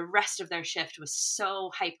 everyone for the rest of their shift was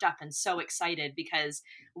so hyped up and so excited because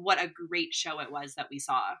what a great show it was that we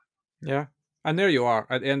saw. Yeah. And there you are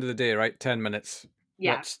at the end of the day, right? 10 minutes.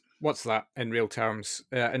 Yeah. What's that in real terms,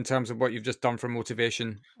 in terms of what you've just done for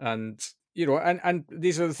motivation? And, and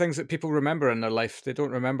these are the things that people remember in their life. They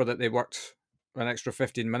don't remember that they worked an extra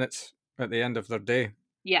 15 minutes at the end of their day.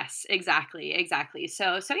 Yes, exactly.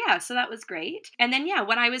 So yeah, so that was great. And then yeah,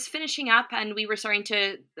 when I was finishing up and we were starting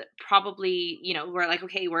to probably, we're like,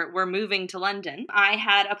 okay, we're moving to London. I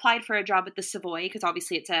had applied for a job at the Savoy because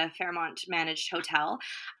obviously it's a Fairmont managed hotel.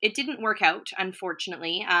 It didn't work out,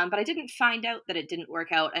 unfortunately, but I didn't find out that it didn't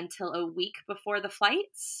work out until a week before the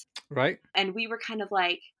flights. Right. And we were kind of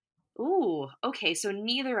like, ooh, okay, so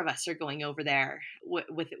neither of us are going over there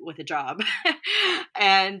with a job.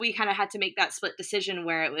 And we kind of had to make that split decision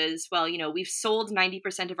where it was, well, we've sold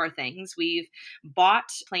 90% of our things. We've bought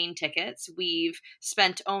plane tickets. We've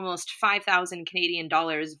spent almost 5,000 Canadian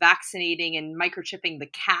dollars vaccinating and microchipping the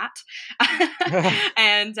cat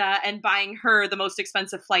and buying her the most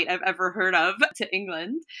expensive flight I've ever heard of to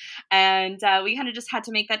England. And we kind of just had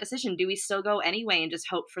to make that decision. Do we still go anyway and just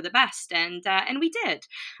hope for the best? And we did.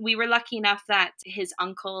 We were lucky enough that his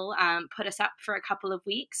uncle put us up for a couple of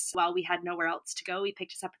weeks while we had nowhere else to go. He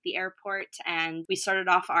picked us up at the airport and we started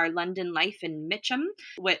off our London life in Mitcham,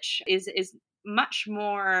 which is much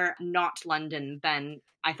more not London than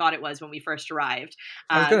I thought it was when we first arrived.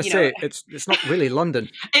 I was going to say, it's not really London.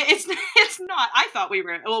 It's not. I thought we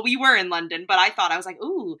were in London, but I was like,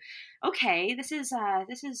 ooh, okay, this is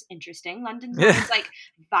interesting. London's not as like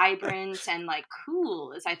vibrant and like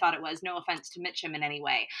cool as I thought it was. No offense to Mitcham in any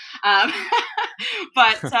way,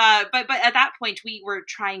 but at that point we were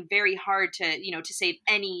trying very hard to save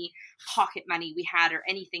any pocket money we had or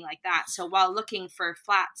anything like that. So while looking for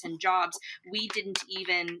flats and jobs, we didn't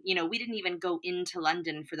even go into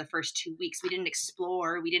London for the first 2 weeks. We didn't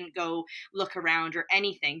explore. We didn't go look around or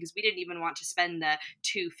anything because we didn't even want to spend the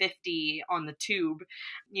 $2.50 on the tube,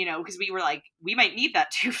 because we were like, we might need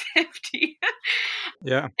that $2.50.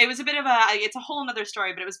 Yeah. It was it's a whole nother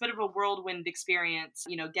story, but it was a bit of a whirlwind experience,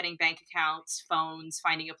 getting bank accounts, phones,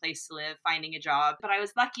 finding a place to live, finding a job. But I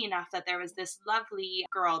was lucky enough that there was this lovely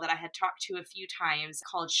girl that I had talked to a few times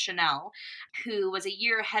called Chanel, who was a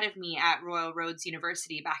year ahead of me at Royal Roads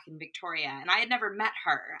University back in Victoria. And I had never met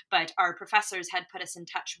her, but our professors had put us in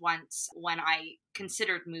touch once when I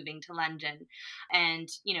considered moving to London. And,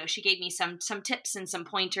 she gave me some tips and some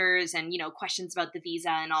pointers and, questions about the visa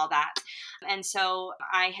and all that. And so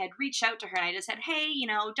I had reached out to her and I just said, hey,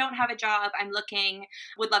 don't have a job. I'm looking,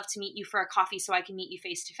 would love to meet you for a coffee so I can meet you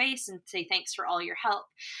face to face and say thanks for all your help.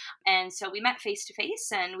 And so we met face to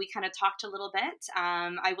face and we kind of talked a little bit.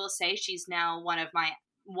 I will say she's now one of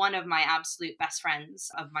my absolute best friends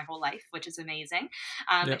of my whole life, which is amazing.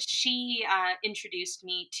 Yep. She introduced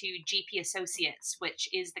me to GP Associates, which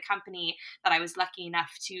is the company that I was lucky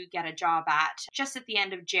enough to get a job at just at the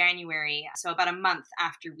end of January. So about a month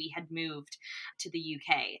after we had moved to the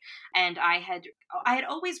UK. And I had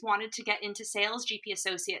always wanted to get into sales. GP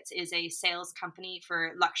Associates is a sales company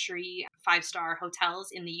for luxury 5-star hotels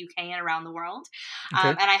in the UK and around the world. Okay.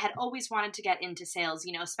 And I had always wanted to get into sales,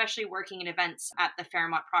 especially working in events at the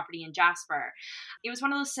Fairmont property in Jasper. It was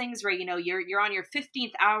one of those things where, you're on your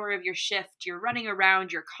 15th hour of your shift, you're running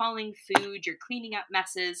around, you're calling food, you're cleaning up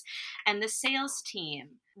messes, and the sales team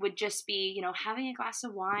would just be, having a glass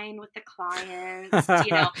of wine with the clients,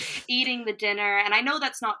 eating the dinner. And I know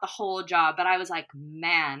that's not the whole job, but I was like,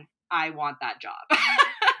 man, I want that job.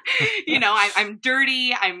 I'm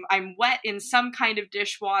dirty. I'm wet in some kind of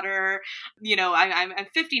dishwater. I'm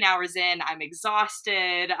 15 hours in. I'm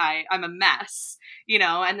exhausted. I'm a mess.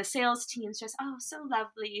 And the sales team's just, oh, so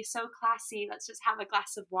lovely, so classy. Let's just have a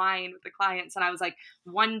glass of wine with the clients. And I was like,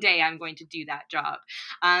 one day I'm going to do that job.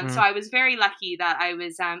 So I was very lucky that I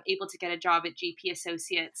was able to get a job at GP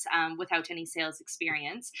Associates without any sales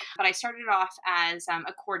experience. But I started off as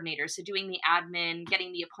a coordinator, so doing the admin,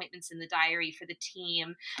 getting the appointments in the diary for the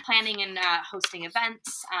team, planning and hosting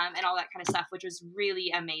events and all that kind of stuff, which was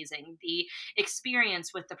really amazing. The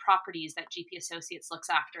experience with the properties that GP Associates looks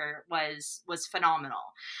after was phenomenal.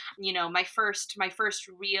 My first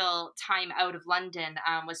real time out of London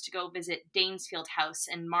was to go visit Danesfield House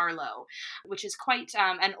in Marlow, which is quite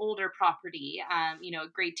an older property, a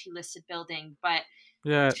grade 2 listed building, but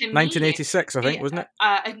yeah, 1986, I think, wasn't it?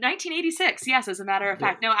 1986, yes, as a matter of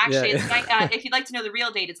fact. No, actually, yeah. If you'd like to know the real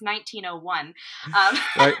date, it's 1901.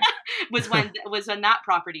 Right. was when that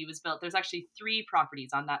property was built. There's actually 3 properties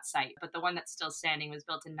on that site, but the one that's still standing was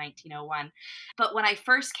built in 1901. But when I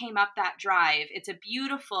first came up that drive, it's a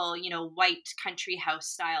beautiful, white country house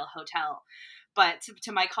style hotel. But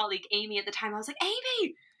to my colleague Amy at the time, I was like,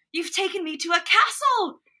 Amy, you've taken me to a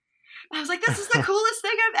castle. I was like, this is the coolest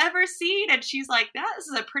thing I've ever seen. And she's like, this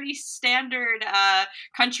is a pretty standard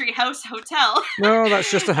country house hotel. No,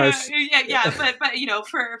 that's just a house. yeah. But you know,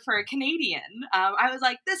 for a Canadian, I was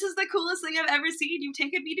like, this is the coolest thing I've ever seen. You've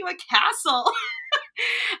taken me to a castle.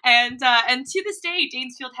 And to this day,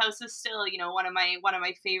 Danesfield House is still, you know, one of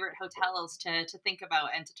my favorite hotels to think about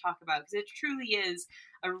and to talk about, because it truly is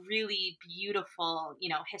a really beautiful, you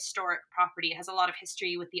know, historic property. It has a lot of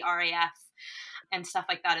history with the RAF and stuff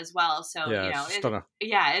like that as well. So, yeah, you know,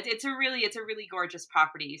 it's a really gorgeous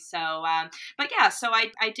property. So, but yeah, so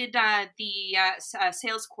I did the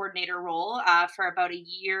sales coordinator role for about a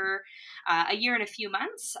year and a few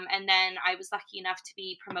months. And then I was lucky enough to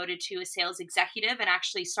be promoted to a sales executive and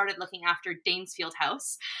actually started looking after Danesfield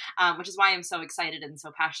House, which is why I'm so excited and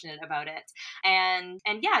so passionate about it. And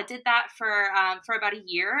yeah, I did that for about a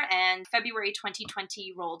year, and February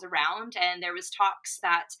 2020 rolled around, and there was talks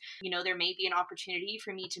that, you know, there may be an opportunity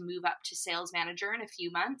for me to move up to sales manager in a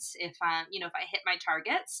few months if you know, if I hit my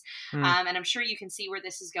targets. And I'm sure you can see where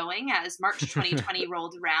this is going, as March 2020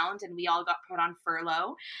 rolled around and we all got put on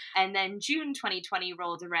furlough. And then June 2020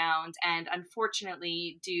 rolled around, and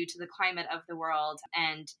unfortunately, due to the climate of the world,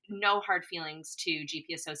 and no hard feelings to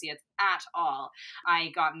GP Associates at all, I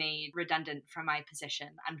got made redundant from my position,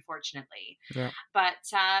 unfortunately. Yeah. But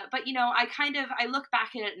you know, I look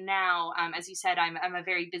back at it now, as you said, I'm a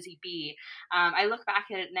very busy bee. I look back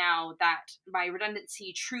at it now that my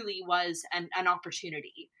redundancy truly was an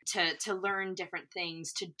opportunity to learn different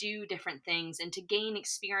things, to do different things, and to gain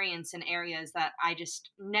experience in areas that I just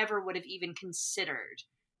never would have even considered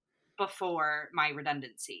before my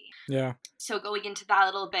redundancy. Yeah. So going into that a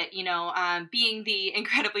little bit, you know, being the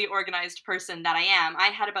incredibly organized person that I am, I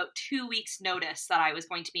had about 2 weeks notice that I was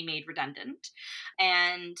going to be made redundant.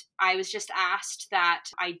 And I was just asked that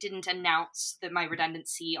I didn't announce my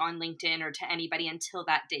redundancy on LinkedIn or to anybody until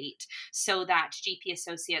that date, so that GP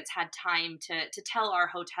Associates had time to tell our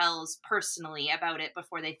hotels personally about it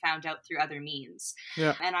before they found out through other means.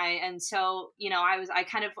 Yeah. And so, you know,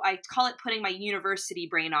 I call it putting my university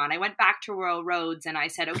brain on. I went back to Royal Roads and I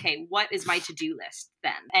said, okay, what is my to-do list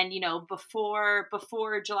then? And, you know, before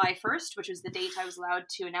July 1st, which was the date I was allowed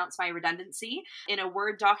to announce my redundancy, in a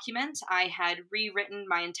Word document, I had rewritten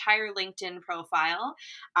my entire LinkedIn profile.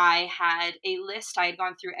 I had a list. I had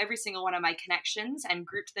gone through every single one of my connections and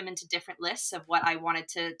grouped them into different lists of what I wanted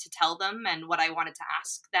to tell them and what I wanted to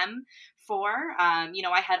ask them for. You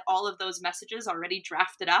know, I had all of those messages already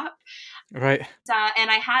drafted up. Right. And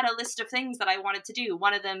I had a list of things that I wanted to do.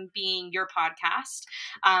 One of them being your podcast.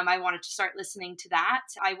 I wanted to start listening to that.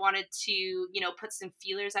 I wanted to, you know, put some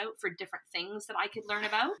feelers out for different things that I could learn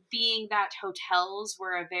about. Being that hotels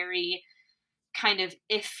were a very kind of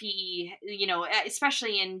iffy, you know,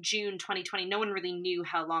 especially in June 2020, no one really knew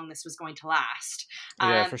how long this was going to last.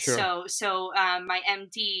 Yeah, for sure. So my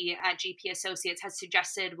MD at GP Associates has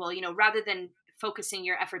suggested, well, you know, rather than focusing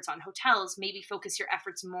your efforts on hotels, maybe focus your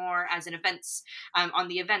efforts more as an events, on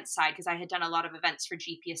the event side, because I had done a lot of events for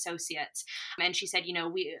GP Associates. And she said, you know,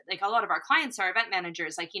 we, like, a lot of our clients are event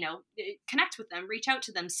managers, like, you know, connect with them, reach out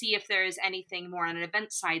to them, see if there is anything more on an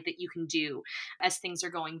event side that you can do as things are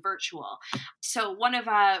going virtual. So one of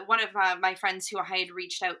my friends who I had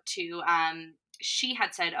reached out to, she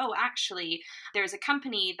had said, oh, actually, there's a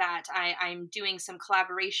company that I'm doing some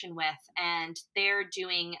collaboration with, and they're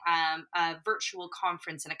doing a virtual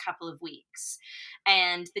conference in a couple of weeks.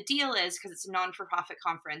 And the deal is, because it's a non-for-profit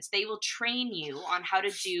conference, they will train you on how to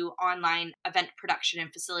do online event production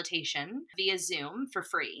and facilitation via Zoom for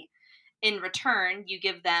free. In return, you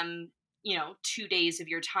give them, you know, 2 days of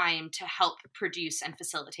your time to help produce and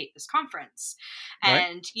facilitate this conference. Right.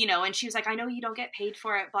 And, you know, and she was like, I know you don't get paid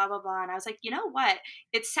for it, blah, blah, blah. And I was like, you know what?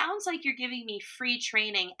 It sounds like you're giving me free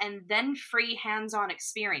training and then free hands-on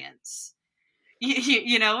experience.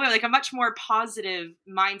 You know, like a much more positive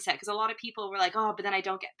mindset, because a lot of people were like, oh, but then I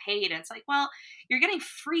don't get paid. And it's like, well, you're getting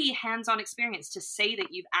free hands-on experience to say that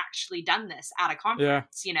you've actually done this at a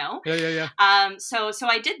conference, you know? Yeah. So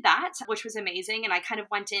I did that, which was amazing. And I kind of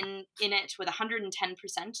went in it with 110%,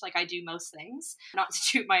 like I do most things. Not to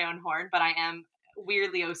toot my own horn, but I am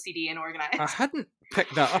weirdly OCD and organized. I hadn't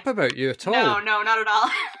picked that up about you at all. No, not at all.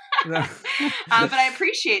 No. But I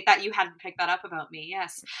appreciate that you hadn't picked that up about me.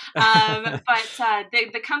 Yes. But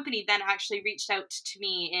the company then actually reached out to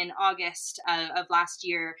me in August of last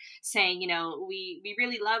year, saying, you know, we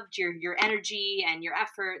really loved your energy and your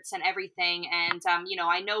efforts and everything. And, you know,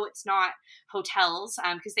 I know it's not hotels,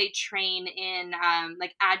 because they train in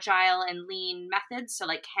like agile and lean methods. So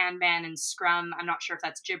like Kanban and Scrum. I'm not sure if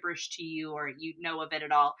that's gibberish to you or you know of it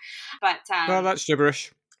at all. But well, that's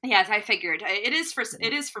gibberish. Yes, I figured it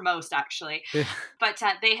is for most actually, Yeah. but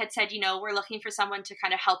they had said, we're looking for someone to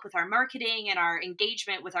kind of help with our marketing and our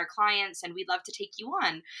engagement with our clients, and we'd love to take you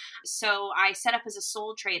on. So I set up as a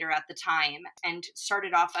sole trader at the time and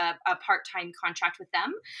started off a part-time contract with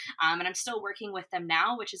them, and I'm still working with them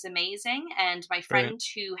now, which is amazing. And my Brilliant. friend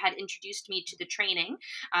who had introduced me to the training,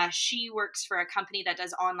 she works for a company that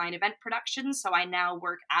does online event production, so I now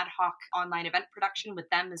work ad hoc online event production with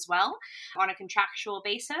them as well on a contractual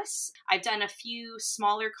basis. I've done a few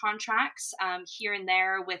smaller contracts here and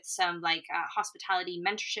there with some like hospitality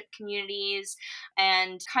mentorship communities,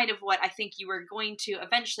 and kind of what I think you were going to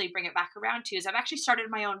eventually bring it back around to is I've actually started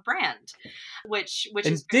my own brand, which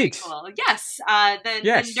is very Indeed. cool. Yes,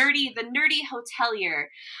 Yes. the nerdy hotelier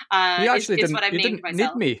You actually is what I've you named didn't need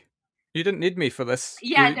myself. me. You didn't need me for this.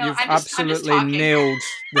 Yeah, no, You've I'm just absolutely talking. nailed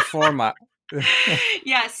the format.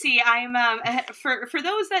 Yeah, see, I'm for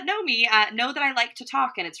those that know me, know that I like to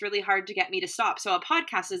talk, and it's really hard to get me to stop. So a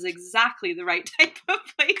podcast is exactly the right type of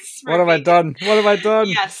place for What have I me. done? What have I done?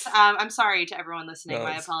 Yes, I'm sorry to everyone listening. No,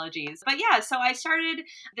 My apologies. But yeah, so I started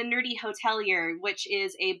the Nerdy Hotelier, which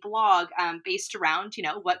is a blog based around,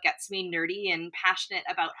 what gets me nerdy and passionate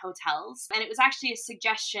about hotels. And it was actually a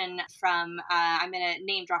suggestion from, I'm going to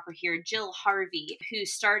name drop her here, Jill Harvey, who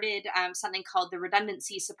started something called the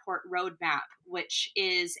Redundancy Support Roadmap, which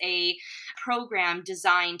is a program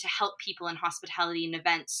designed to help people in hospitality and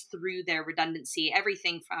events through their redundancy.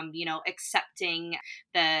 Everything from, accepting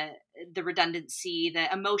the redundancy,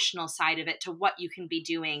 the emotional side of it, to what you can be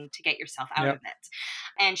doing to get yourself out of it.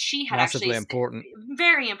 And she had massively important.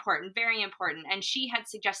 Very important, very important. And she had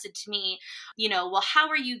suggested to me, well, how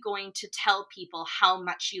are you going to tell people how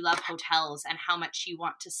much you love hotels and how much you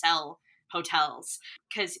want to sell hotels?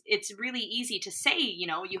 Because it's really easy to say,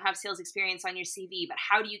 you have sales experience on your CV, but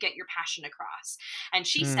how do you get your passion across? And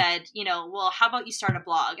she said, well, how about you start a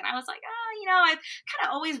blog? And I was like, I've kind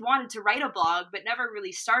of always wanted to write a blog, but never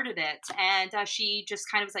really started it. And she just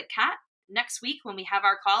kind of was like, Kat, next week when we have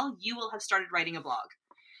our call, you will have started writing a blog.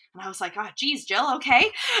 And I was like, geez, Jill,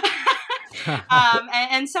 okay.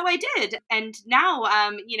 And so I did. And now,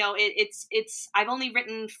 I've only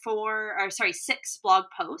written 6 blog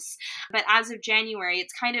posts, but as of January,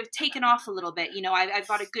 it's kind of taken off a little bit. I've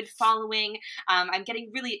got a good following. I'm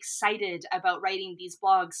getting really excited about writing these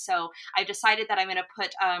blogs. So I decided that I'm going to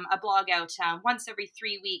put a blog out once every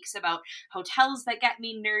 3 weeks about hotels that get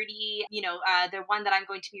me nerdy. The one that I'm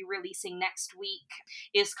going to be releasing next week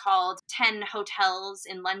is called 10 Hotels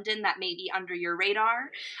in London That May Be Under Your Radar.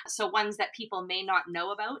 So ones that people may not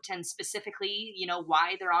know about, and specifically,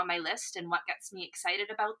 why they're on my list and what gets me excited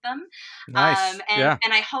about them. Nice.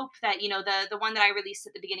 And I hope that, the one that I released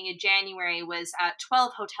at the beginning of January was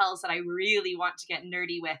 12 hotels that I really want to get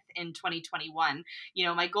nerdy with in 2021.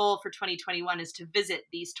 My goal for 2021 is to visit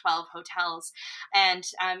these 12 hotels. And,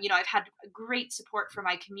 I've had great support from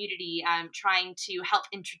my community trying to help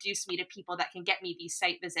introduce me to people that can get me these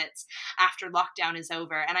site visits after lockdown is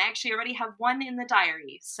over. And I actually already have one in the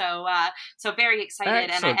diary. So very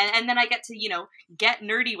excited. And then I get to, get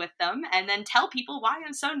nerdy with them and then tell people why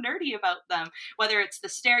I'm so nerdy about them. Whether it's the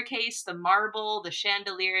staircase, the marble, the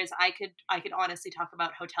chandeliers, I could honestly talk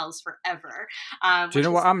about hotels forever. Do you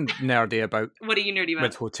know what I'm nerdy about? What are you nerdy about?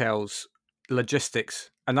 With hotels?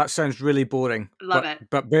 Logistics. And that sounds really boring. Love it.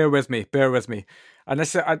 But bear with me. And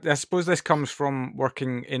this, I suppose this comes from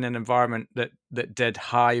working in an environment that did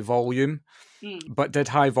high volume, but did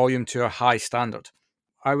high volume to a high standard.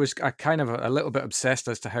 I kind of a little bit obsessed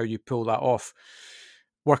as to how you pull that off.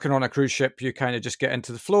 Working on a cruise ship, you kind of just get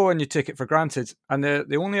into the flow and you take it for granted. And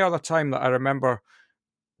the only other time that I remember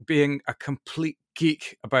being a complete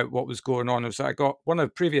geek about what was going on was that I got one of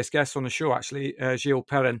the previous guests on the show, actually, Gilles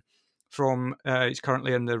Perrin, he's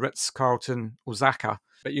currently in the Ritz-Carlton Osaka,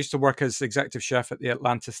 but used to work as executive chef at the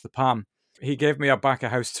Atlantis The Palm. He gave me a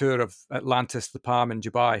back-of-house tour of Atlantis The Palm in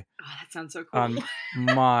Dubai. Oh, that sounds so cool. And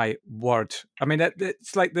my word. I mean,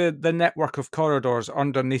 it's like the network of corridors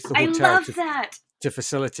underneath the hotel. I love that. To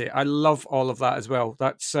facilitate. I love all of that as well.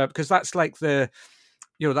 That's because that's like that's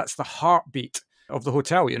the heartbeat of the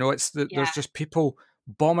hotel. There's just people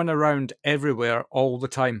bombing around everywhere all the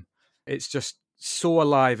time. It's just so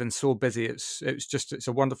alive and so busy. It's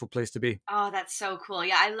a wonderful place to be. Oh, that's so cool.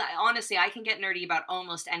 Yeah, honestly, I can get nerdy about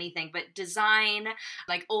almost anything, but design,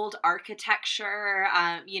 like old architecture,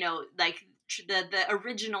 like the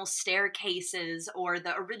original staircases or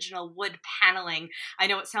the original wood paneling. I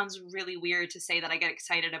know it sounds really weird to say that I get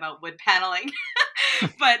excited about wood paneling,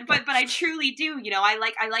 but I truly do.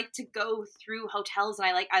 I like to go through hotels, and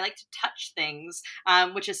I like to touch things,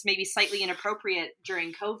 which is maybe slightly inappropriate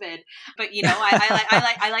during COVID. But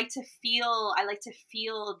I like to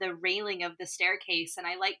feel the railing of the staircase, and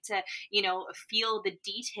I like to feel the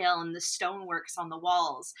detail and the stoneworks on the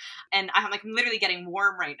walls. And I'm literally getting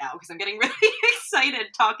warm right now because I'm getting really excited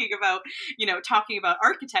talking about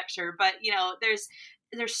architecture. But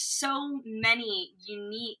there's so many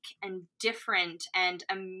unique and different and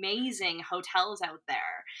amazing hotels out there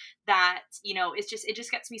that it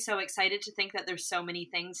just gets me so excited to think that there's so many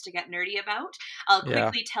things to get nerdy about. I'll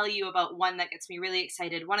quickly tell you about one that gets me really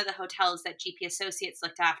excited. One of the hotels that GP Associates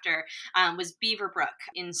looked after was Beaverbrook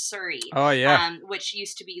in Surrey. Oh yeah. Which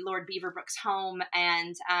used to be Lord Beaverbrook's home,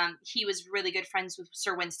 and he was really good friends with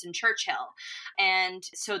Sir Winston Churchill. And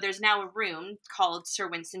so there's now a room called Sir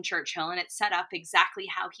Winston Churchill, and it's set up exactly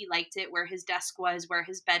how he liked it, where his desk was, where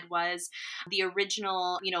his bed was, the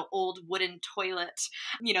original old wooden toilet,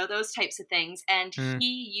 those types of things. And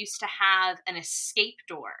he used to have an escape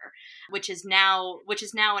door, which is now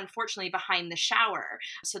unfortunately behind the shower.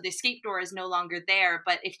 So the escape door is no longer there,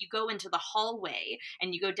 but if you go into the hallway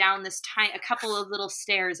and you go down a couple of little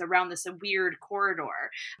stairs around this weird corridor,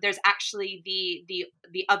 there's actually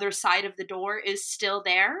the other side of the door is still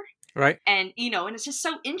there. Right. And and it's just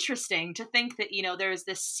so interesting to think that there's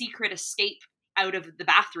this secret escape out of the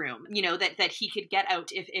bathroom, that he could get out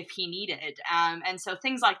if he needed. And so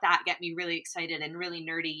things like that get me really excited and really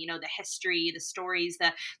nerdy. The history, the stories,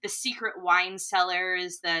 the secret wine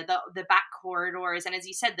cellars, the back corridors, and as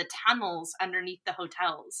you said, the tunnels underneath the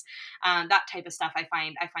hotels. That type of stuff I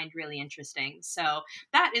find really interesting. So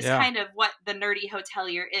that is kind of what the nerdy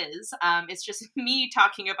hotelier is. It's just me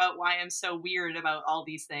talking about why I'm so weird about all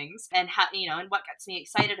these things and how and what gets me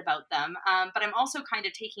excited about them. But I'm also kind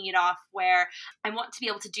of taking it off where I want to be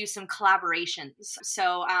able to do some collaborations.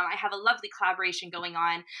 So I have a lovely collaboration going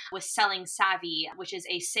on with Selling Savvy, which is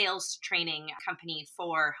a sales training company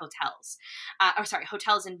for hotels,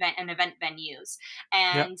 hotels and event venues.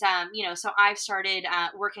 And, so I've started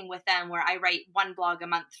working with them where I write one blog a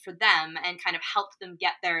month for them and kind of help them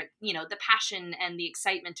get their, the passion and the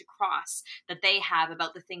excitement across that they have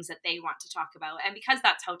about the things that they want to talk about. And because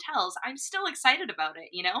that's hotels, I'm still excited about it.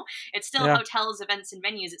 It's still hotels, events, and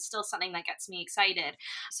venues. It's still something that gets me excited.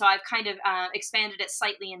 So I've kind of expanded it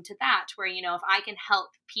slightly into that, where if I can help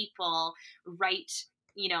people write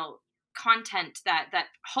content that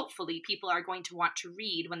hopefully people are going to want to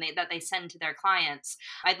read when they send to their clients,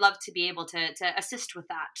 I'd love to be able to assist with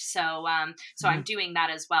that. So I'm doing that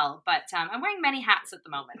as well, but I'm wearing many hats at the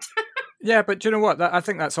moment. Yeah, but do you know what? I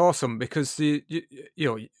think that's awesome because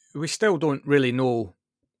we still don't really know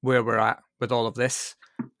where we're at with all of this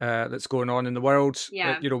that's going on in the world.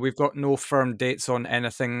 Yeah. We've got no firm dates on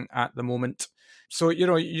anything at the moment. So,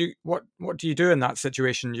 what do you do in that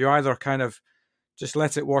situation? You either kind of just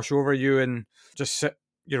let it wash over you and just sit,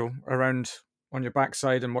 around on your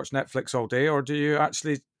backside and watch Netflix all day, or do you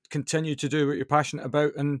actually continue to do what you're passionate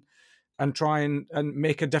about and try and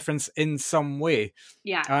make a difference in some way?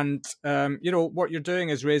 Yeah. And what you're doing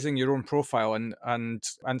is raising your own profile, and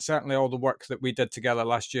certainly all the work that we did together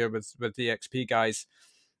last year with the XP guys.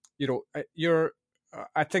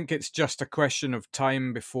 I think it's just a question of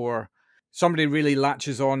time before somebody really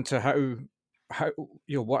latches on to how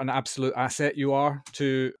what an absolute asset you are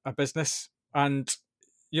to a business. And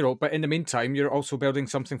but in the meantime, you're also building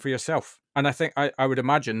something for yourself. And I think I would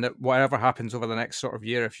imagine that whatever happens over the next sort of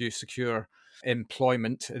year, if you secure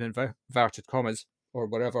employment in inverted commas or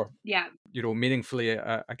whatever, meaningfully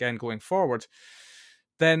again going forward,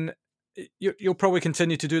 then you'll probably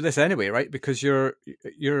continue to do this anyway, right? Because you're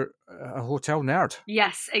a hotel nerd.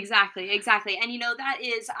 Yes, exactly. And that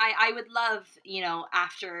is, I would love,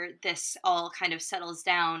 after this all kind of settles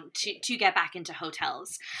down, to get back into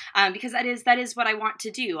hotels, because that is what I want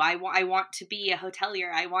to do. I want to be a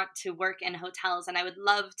hotelier. I want to work in hotels, and I would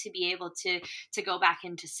love to be able to go back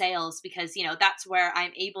into sales, because that's where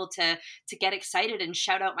I'm able to get excited and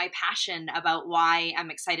shout out my passion about why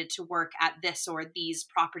I'm excited to work at this or these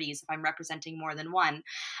properties if I'm representing more than one.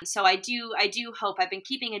 So I do hope. I've been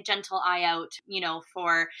keeping a gentle eye out,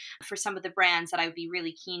 for some of the brands that I would be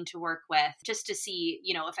really keen to work with, just to see,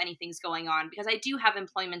 if anything's going on, because I do have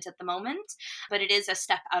employment at the moment, but it is a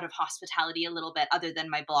step out of hospitality a little bit, other than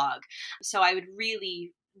my blog. So I would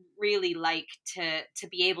really like to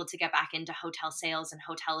be able to get back into hotel sales and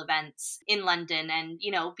hotel events in London, and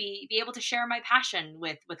be able to share my passion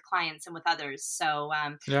with clients and with others. So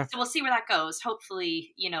so we'll see where that goes.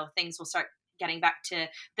 Hopefully things will start getting back to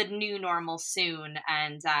the new normal soon,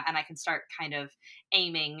 and I can start kind of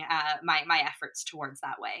aiming my efforts towards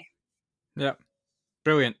that way. Yeah,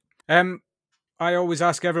 brilliant. I always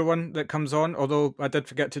ask everyone that comes on, although I did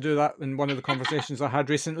forget to do that in one of the conversations I had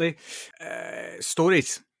recently,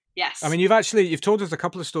 stories. Yes. I mean, you've told us a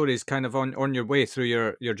couple of stories kind of on your way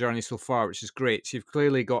through your journey so far, which is great. So you've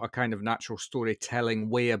clearly got a kind of natural storytelling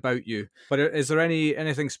way about you. But is there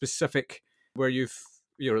anything specific where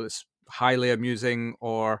it's highly amusing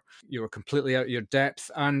or you were completely out of your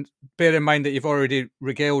depth? And bear in mind that you've already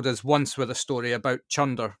regaled us once with a story about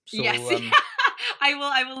Chunder. So, yes. I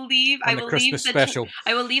will leave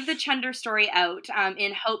the Chunder story out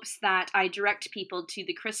in hopes that I direct people to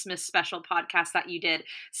the Christmas special podcast that you did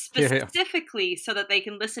specifically so that they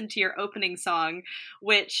can listen to your opening song,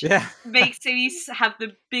 which makes me have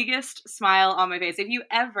the biggest smile on my face. If you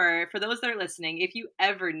ever, for those that are listening, if you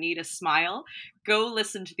ever need a smile, go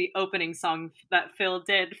listen to the opening song that Phil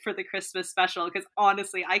did for the Christmas special, because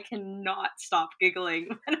honestly, I cannot stop giggling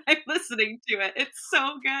when I'm listening to it. It's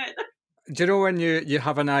so good. Do you know when you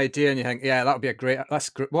have an idea and you think, yeah, that would be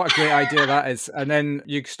what a great idea that is, and then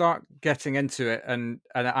you start getting into it and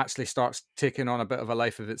it actually starts taking on a bit of a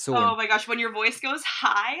life of its own. Oh my gosh, when your voice goes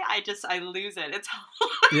high, I lose it. It's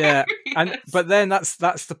hilarious. Yeah, but then that's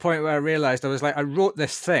the point where I realized I was like, I wrote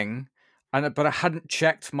this thing, but I hadn't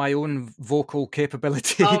checked my own vocal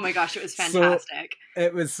capability. Oh my gosh, it was fantastic.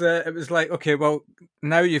 So it was like, okay, well,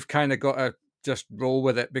 now you've kind of got to just roll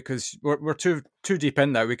with it, because we're too deep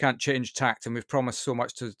in now. We can't change tact, and we've promised so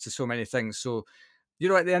much to so many things. So,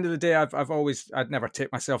 at the end of the day, I'd never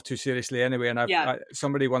take myself too seriously anyway. And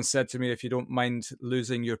somebody once said to me, if you don't mind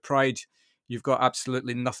losing your pride, you've got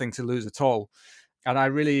absolutely nothing to lose at all. And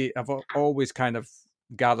I've always kind of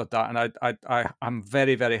gathered that, and I'm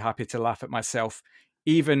very, very happy to laugh at myself,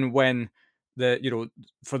 even when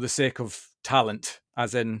for the sake of talent,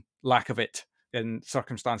 as in lack of it, in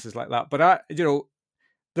circumstances like that. But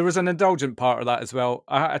there was an indulgent part of that as well.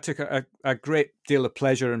 I took a great deal of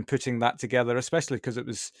pleasure in putting that together, especially because it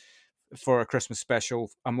was for a Christmas special,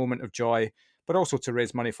 a moment of joy, but also to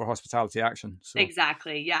raise money for Hospitality Action. So.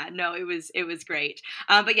 Exactly. Yeah, no, it was great.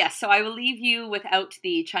 But yes, so I will leave you without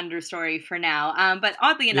the Chunder story for now. But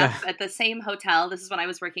oddly enough, at the same hotel, this is when I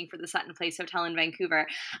was working for the Sutton Place Hotel in Vancouver,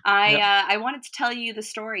 I wanted to tell you the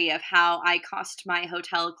story of how I cost my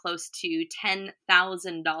hotel close to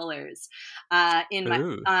 $10,000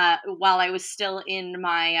 while I was still in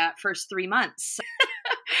my first 3 months.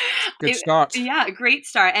 Good start. Yeah, great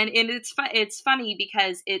start. And it's funny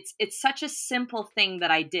because it's such a simple thing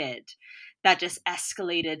that I did that just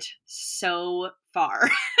escalated so far.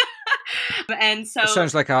 And so it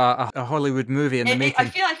sounds like a Hollywood movie in the making. I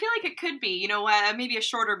feel like it could be, maybe a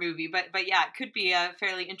shorter movie, but yeah, it could be a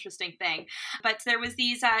fairly interesting thing. But there was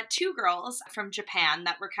these 2 girls from Japan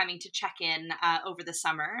that were coming to check in over the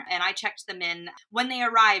summer, and I checked them in. When they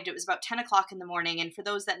arrived, it was about 10 o'clock in the morning, and for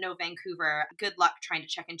those that know Vancouver, good luck trying to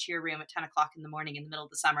check into your room at 10 o'clock in the morning in the middle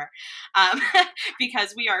of the summer,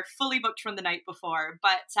 because we are fully booked from the night before.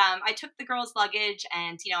 But I took the girls' luggage,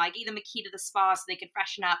 and I gave them a key to the spa so they could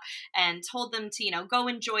freshen up, and told them to, go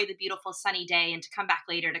enjoy the beautiful sunny day and to come back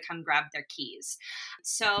later to come grab their keys.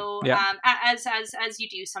 So as you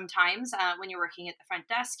do sometimes when you're working at the front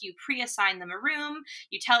desk, you pre-assign them a room,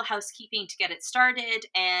 you tell housekeeping to get it started,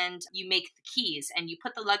 and you make the keys, and you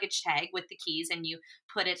put the luggage tag with the keys, and you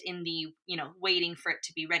put it in the, waiting for it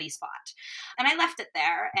to be ready spot. And I left it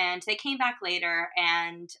there, and they came back later,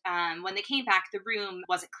 and when they came back, the room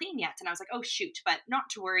wasn't clean yet. And I was like, oh shoot, but not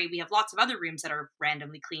to worry, we have lots of other rooms that are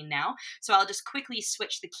randomly clean now, so I'll just quickly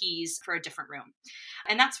switch the keys for a different room.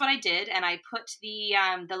 And that's what I did, and I put the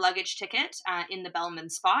luggage ticket in the bellman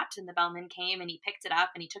spot, and the bellman came, and he picked it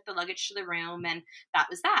up, and he took the luggage to the room, and that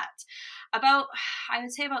was that. I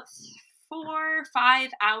would say about 4 or 5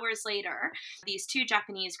 hours later, these 2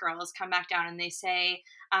 Japanese girls come back down, and they say,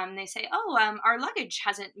 oh, our luggage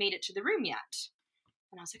hasn't made it to the room yet.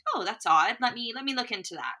 And I was like, oh, that's odd. Let me look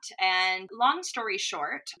into that. And long story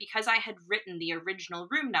short, because I had written the original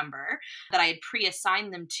room number that I had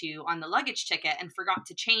pre-assigned them to on the luggage ticket and forgot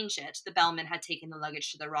to change it, the bellman had taken the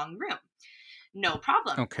luggage to the wrong room. No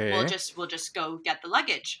problem. Okay. We'll just go get the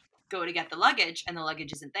luggage. Go to get the luggage, and the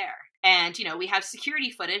luggage isn't there. And, we have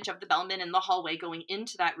security footage of the bellman in the hallway going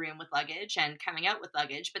into that room with luggage and coming out with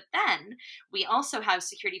luggage. But then we also have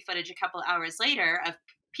security footage a couple hours later of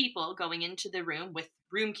people going into the room with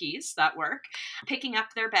room keys that work, picking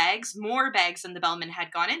up their bags, more bags than the bellman had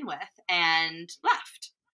gone in with, and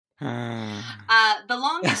left. The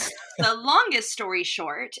longest story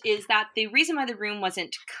short is that the reason why the room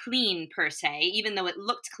wasn't clean per se, even though it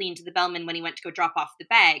looked clean to the bellman when he went to go drop off the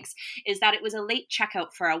bags, is that it was a late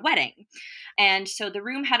checkout for a wedding. And so the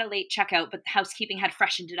room had a late checkout, but the housekeeping had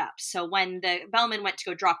freshened it up. So when the bellman went to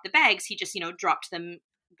go drop the bags, he just, dropped them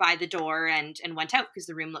by the door and went out because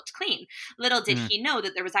the room looked clean. Little did he know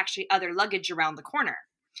that there was actually other luggage around the corner.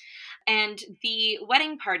 And the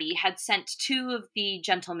wedding party had sent 2 of the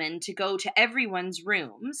gentlemen to go to everyone's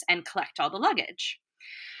rooms and collect all the luggage.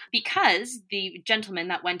 Because the gentlemen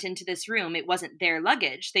that went into this room, it wasn't their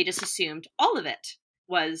luggage, they just assumed all of it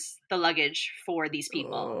was the luggage for these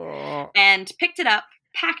people. And picked it up,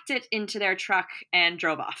 packed it into their truck, and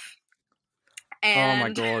drove off. And, oh my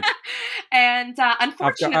God. And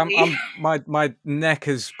unfortunately... my neck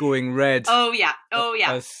is going red. Oh yeah.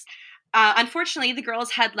 Unfortunately, the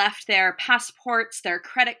girls had left their passports, their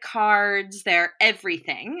credit cards, their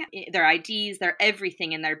everything, their IDs, their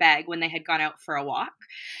everything in their bag when they had gone out for a walk.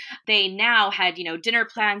 They now had, dinner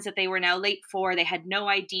plans that they were now late for. They had no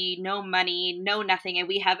ID, no money, no nothing, and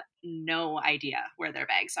we have no idea where their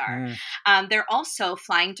bags are. They're also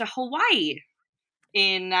flying to Hawaii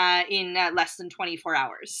in less than 24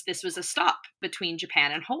 hours. This was a stop between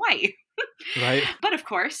Japan and Hawaii. Right. But of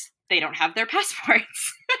course, they don't have their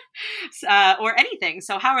passports or anything.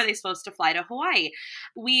 So how are they supposed to fly to Hawaii?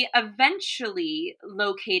 We eventually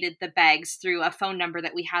located the bags through a phone number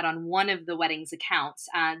that we had on one of the wedding's accounts.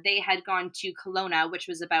 They had gone to Kelowna, which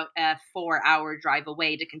was about a 4-hour drive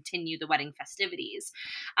away to continue the wedding festivities.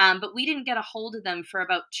 But we didn't get a hold of them for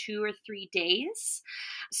about 2 or 3 days.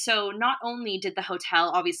 So not only did the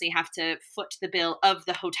hotel obviously have to foot the bill of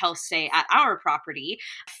the hotel stay at our property,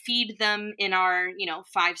 feed them in our,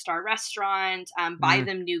 5-star restaurant, buy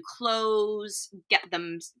them new clothes, get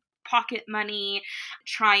them pocket money,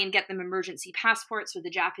 try and get them emergency passports with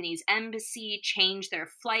the Japanese embassy, change their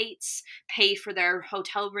flights, pay for their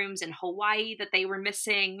hotel rooms in Hawaii that they were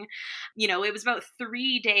missing. It was about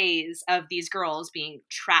 3 days of these girls being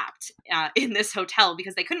trapped in this hotel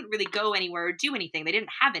because they couldn't really go anywhere or do anything. They didn't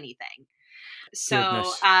have anything.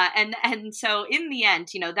 So, and so in the end,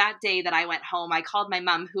 that day that I went home, I called my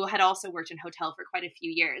mom, who had also worked in hotel for quite a few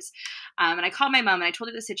years. And I called my mom and I told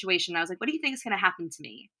her the situation. I was like, what do you think is going to happen to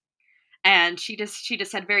me? And she just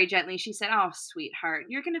said very gently, she said, oh, sweetheart,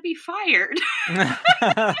 you're going to be fired.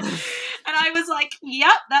 And I was like,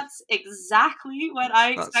 yep, that's exactly what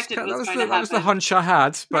I expected was going to happen. That was the hunch I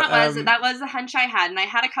had. But, that was the hunch I had. And I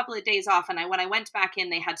had a couple of days off. And when I went back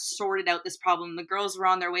in, they had sorted out this problem. The girls were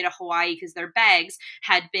on their way to Hawaii because their bags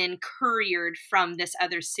had been couriered from this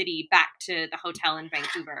other city back to the hotel in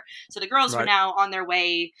Vancouver. So the girls were now on their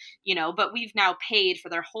way, but we've now paid for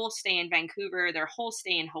their whole stay in Vancouver, their whole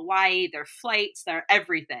stay in Hawaii, their flights, their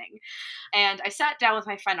everything. And I sat down with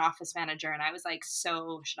my front office manager and I was like,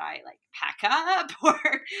 so should I pack up or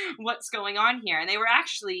what's going on here? And they were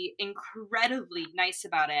actually incredibly nice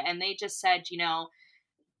about it. And they just said,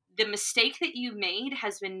 the mistake that you made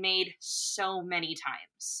has been made so many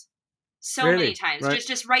times. Many times. Right.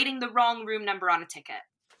 Just writing the wrong room number on a ticket.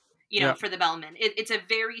 For the bellman. It's a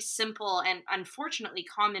very simple and unfortunately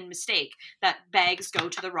common mistake that bags go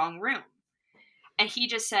to the wrong room. And he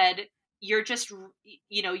just said, you're just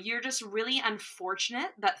really unfortunate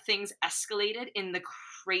that things escalated in the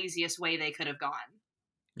craziest way they could have gone.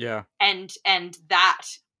 Yeah. And that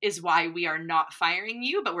is why we are not firing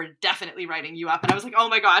you, but we're definitely writing you up. And I was like, oh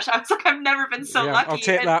my gosh. I was like, I've never been so lucky. I'll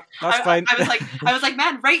take that. That's fine. I was like,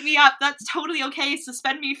 man, write me up. That's totally okay.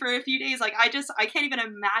 Suspend me for a few days. I can't even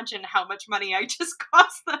imagine how much money I just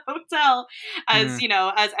cost the hotel as,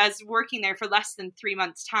 as working there for less than 3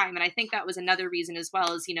 months time. And I think that was another reason as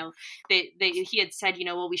well as, he had said,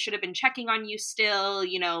 well, we should have been checking on you still,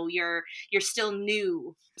 you're still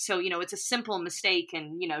new. So, it's a simple mistake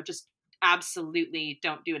and, just absolutely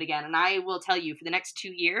don't do it again. And I will tell you, for the next 2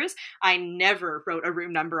 years, I never wrote a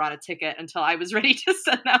room number on a ticket until I was ready to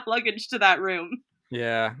send that luggage to that room.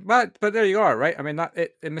 Yeah, but there you are, right? I mean,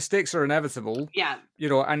 mistakes are inevitable. Yeah.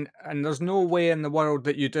 And there's no way in the world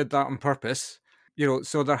that you did that on purpose.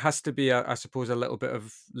 So there has to be, I suppose, a little bit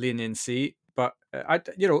of leniency. But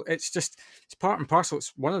it's part and parcel.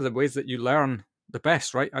 It's one of the ways that you learn the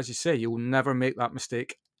best, right? As you say, you'll never make that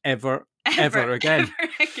mistake ever again.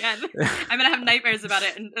 I'm gonna have nightmares about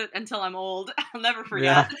it until I'm old. I'll never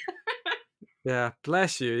forget. Yeah,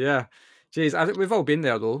 bless you. Yeah, jeez, I think we've all been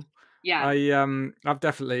there though. Yeah, I've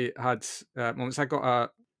definitely had moments. I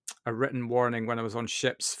got a written warning when I was on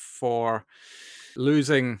ships for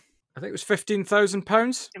losing, I think it was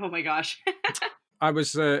 £15,000. Oh my gosh. I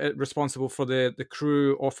was responsible for the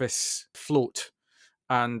crew office float.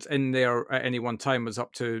 and in there at any one time was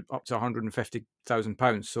up to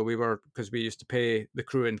 £150,000. So we were, because we used to pay the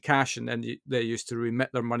crew in cash, and then they used to remit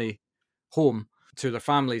their money home to their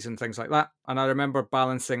families and things like that. And I remember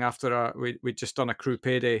balancing after we'd just done a crew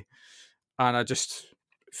payday, and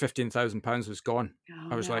 £15,000 was gone.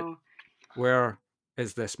 I was like, where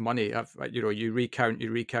is this money? You recount,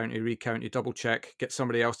 you double check, get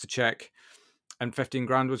somebody else to check, and 15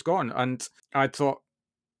 grand was gone. And I thought,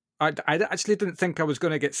 I actually didn't think I was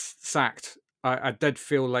going to get sacked. I did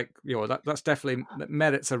feel like, that's definitely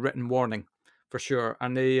merits a written warning for sure.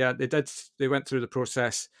 And they went through the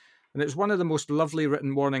process, and it was one of the most lovely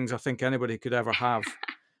written warnings I think anybody could ever have.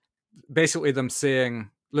 Basically them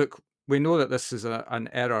saying, look, we know that this is an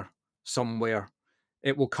error somewhere.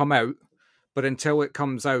 It will come out, but until it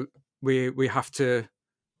comes out, we have to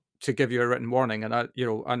give you a written warning. And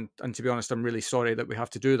and to be honest, I'm really sorry that we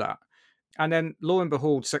have to do that. And then lo and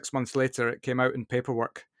behold, 6 months later, it came out in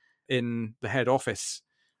paperwork in the head office,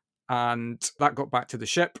 and that got back to the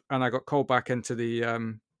ship, and I got called back into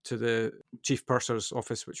the chief purser's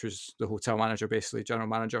office, which was the hotel manager, basically general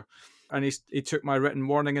manager, and he took my written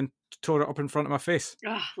warning and tore it up in front of my face.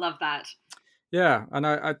 Oh, love that. Yeah, and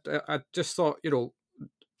I just thought,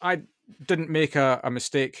 I didn't make a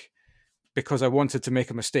mistake because I wanted to make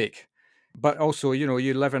a mistake, but also,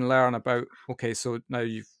 you live and learn about, okay, so now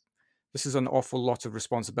this is an awful lot of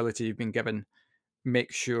responsibility you've been given.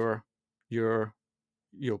 Make sure you're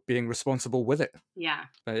being responsible with it. Yeah.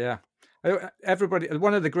 Yeah. Everybody,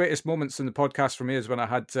 one of the greatest moments in the podcast for me is when I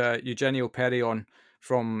had Eugenio Perry on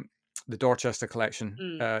from the Dorchester Collection.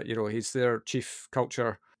 He's their chief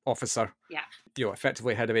culture officer. Yeah.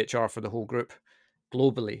 Effectively head of HR for the whole group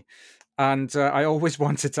globally. And I always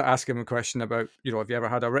wanted to ask him a question about, have you ever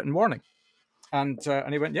had a written warning? And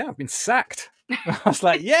he went, yeah, I've been sacked. I was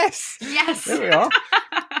like, yes, there we are.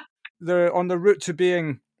 They're on the route to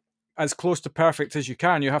being as close to perfect as you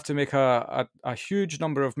can. You have to make a huge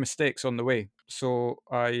number of mistakes on the way. So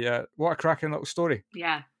what a cracking little story.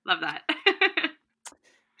 Yeah, love that.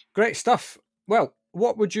 Great stuff. Well,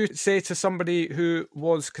 what would you say to somebody who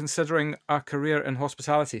was considering a career in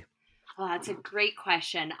hospitality? Oh, that's a great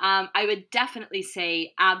question. I would definitely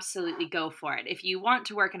say absolutely go for it. If you want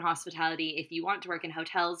to work in hospitality, if you want to work in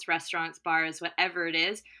hotels, restaurants, bars, whatever it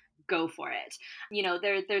is, go for it.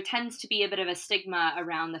 There tends to be a bit of a stigma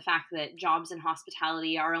around the fact that jobs in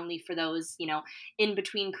hospitality are only for those, in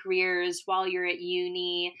between careers while you're at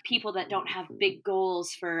uni, people that don't have big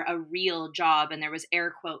goals for a real job. And there was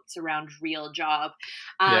air quotes around real job.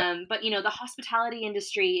 But the hospitality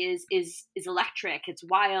industry is electric. It's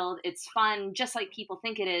wild. It's fun, just like people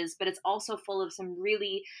think it is, but it's also full of some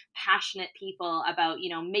really passionate people about,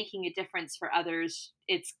 making a difference for others.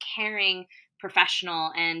 It's caring,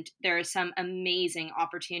 professional, and there are some amazing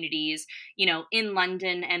opportunities, in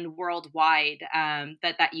London and worldwide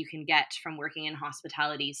that you can get from working in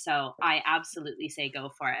hospitality. So I absolutely say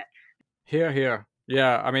go for it. Here.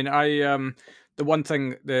 Yeah, I mean, the one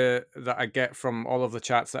thing that I get from all of the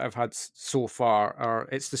chats that I've had so far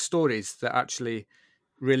it's the stories that actually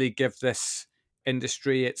really give this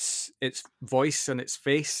industry its voice and its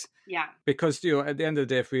face. Yeah. Because at the end of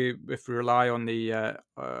the day, if we rely on the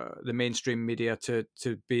mainstream media to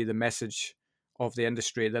be the message of the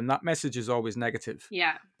industry, then that message is always negative.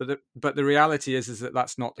 Yeah. But the reality is that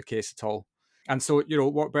that's not the case at all. And so,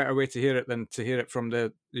 what better way to hear it than to hear it from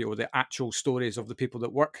the actual stories of the people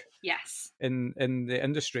that work in the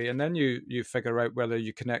industry, and then you figure out whether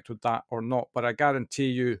you connect with that or not. But I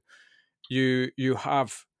guarantee you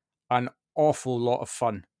have an awful lot of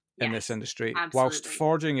fun in this industry, whilst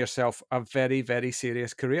forging yourself a very, very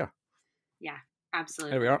serious career. Yeah,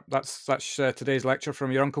 absolutely. There we are. That's today's lecture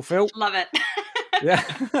from your Uncle Phil. Love it.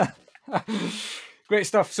 Yeah. Great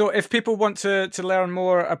stuff. So if people want to learn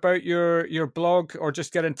more about your blog or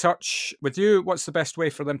just get in touch with you, what's the best way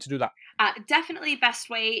for them to do that? Definitely best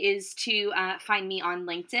way is to find me on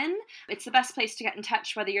LinkedIn. It's the best place to get in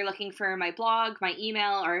touch, whether you're looking for my blog, my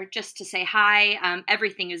email, or just to say hi.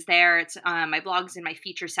 Everything is there. It's my blog's in my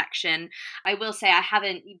feature section. I will say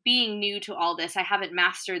being new to all this, I haven't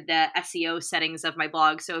mastered the SEO settings of my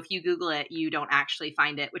blog. So if you Google it, you don't actually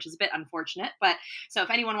find it, which is a bit unfortunate. But so if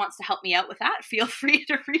anyone wants to help me out with that, feel free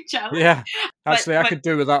to reach out. Yeah. Actually, I could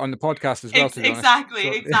do with that on the podcast as well, to be honest.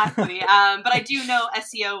 Exactly. But I do know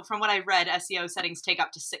SEO, from what I've read, SEO settings take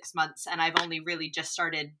up to 6 months, and I've only really just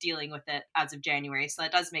started dealing with it as of January, so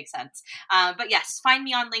that does make sense. But yes, find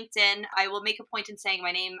me on LinkedIn. I will make a point in saying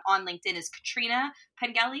my name on LinkedIn is Katrina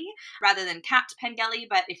Pengelly rather than Kat Pengelly,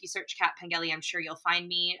 but if you search Kat Pengelly, I'm sure you'll find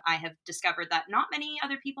me. I have discovered that not many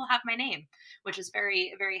other people have my name, which is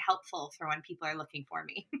very, very helpful for when people are looking for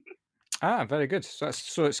me. Ah, very good.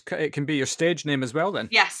 It can be your stage name as well then.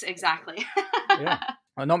 Yes, exactly. Yeah.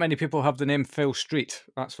 Well, not many people have the name Phil Street,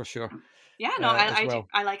 that's for sure. Yeah, no,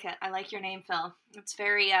 I like it. I like your name, Phil. It's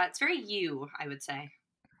very you, I would say.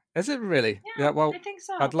 Is it really? Yeah, well, I think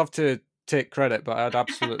so. I'd love to take credit, but I had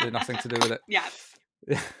absolutely nothing to do with it. Yeah.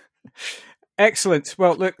 Excellent.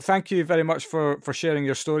 Well, look, thank you very much for sharing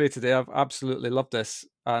your story today. I've absolutely loved this,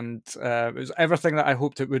 and it was everything that I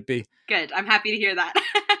hoped it would be. Good. I'm happy to hear that.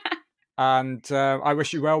 And I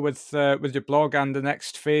wish you well with your blog and the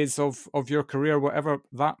next phase of your career, whatever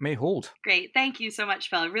that may hold. Great. Thank you so much,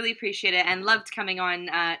 Phil. Really appreciate it, and loved coming on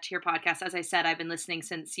to your podcast. As I said, I've been listening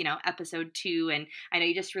since, episode 2, and I know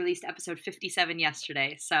you just released episode 57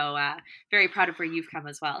 yesterday. So very proud of where you've come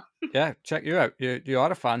as well. Yeah, check you out. You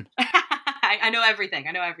are a fan. I know everything.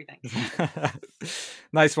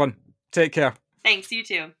 Nice one. Take care. Thanks. You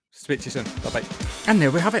too. Speak to you soon. Bye-bye. And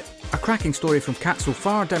there we have it. A cracking story from Kat so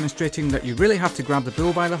far, demonstrating that you really have to grab the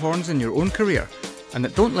bull by the horns in your own career, and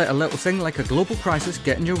that don't let a little thing like a global crisis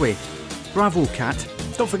get in your way. Bravo, Kat.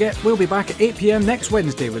 Don't forget, we'll be back at 8 PM next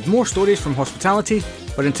Wednesday with more stories from hospitality,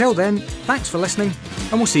 but until then, thanks for listening,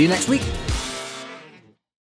 and we'll see you next week.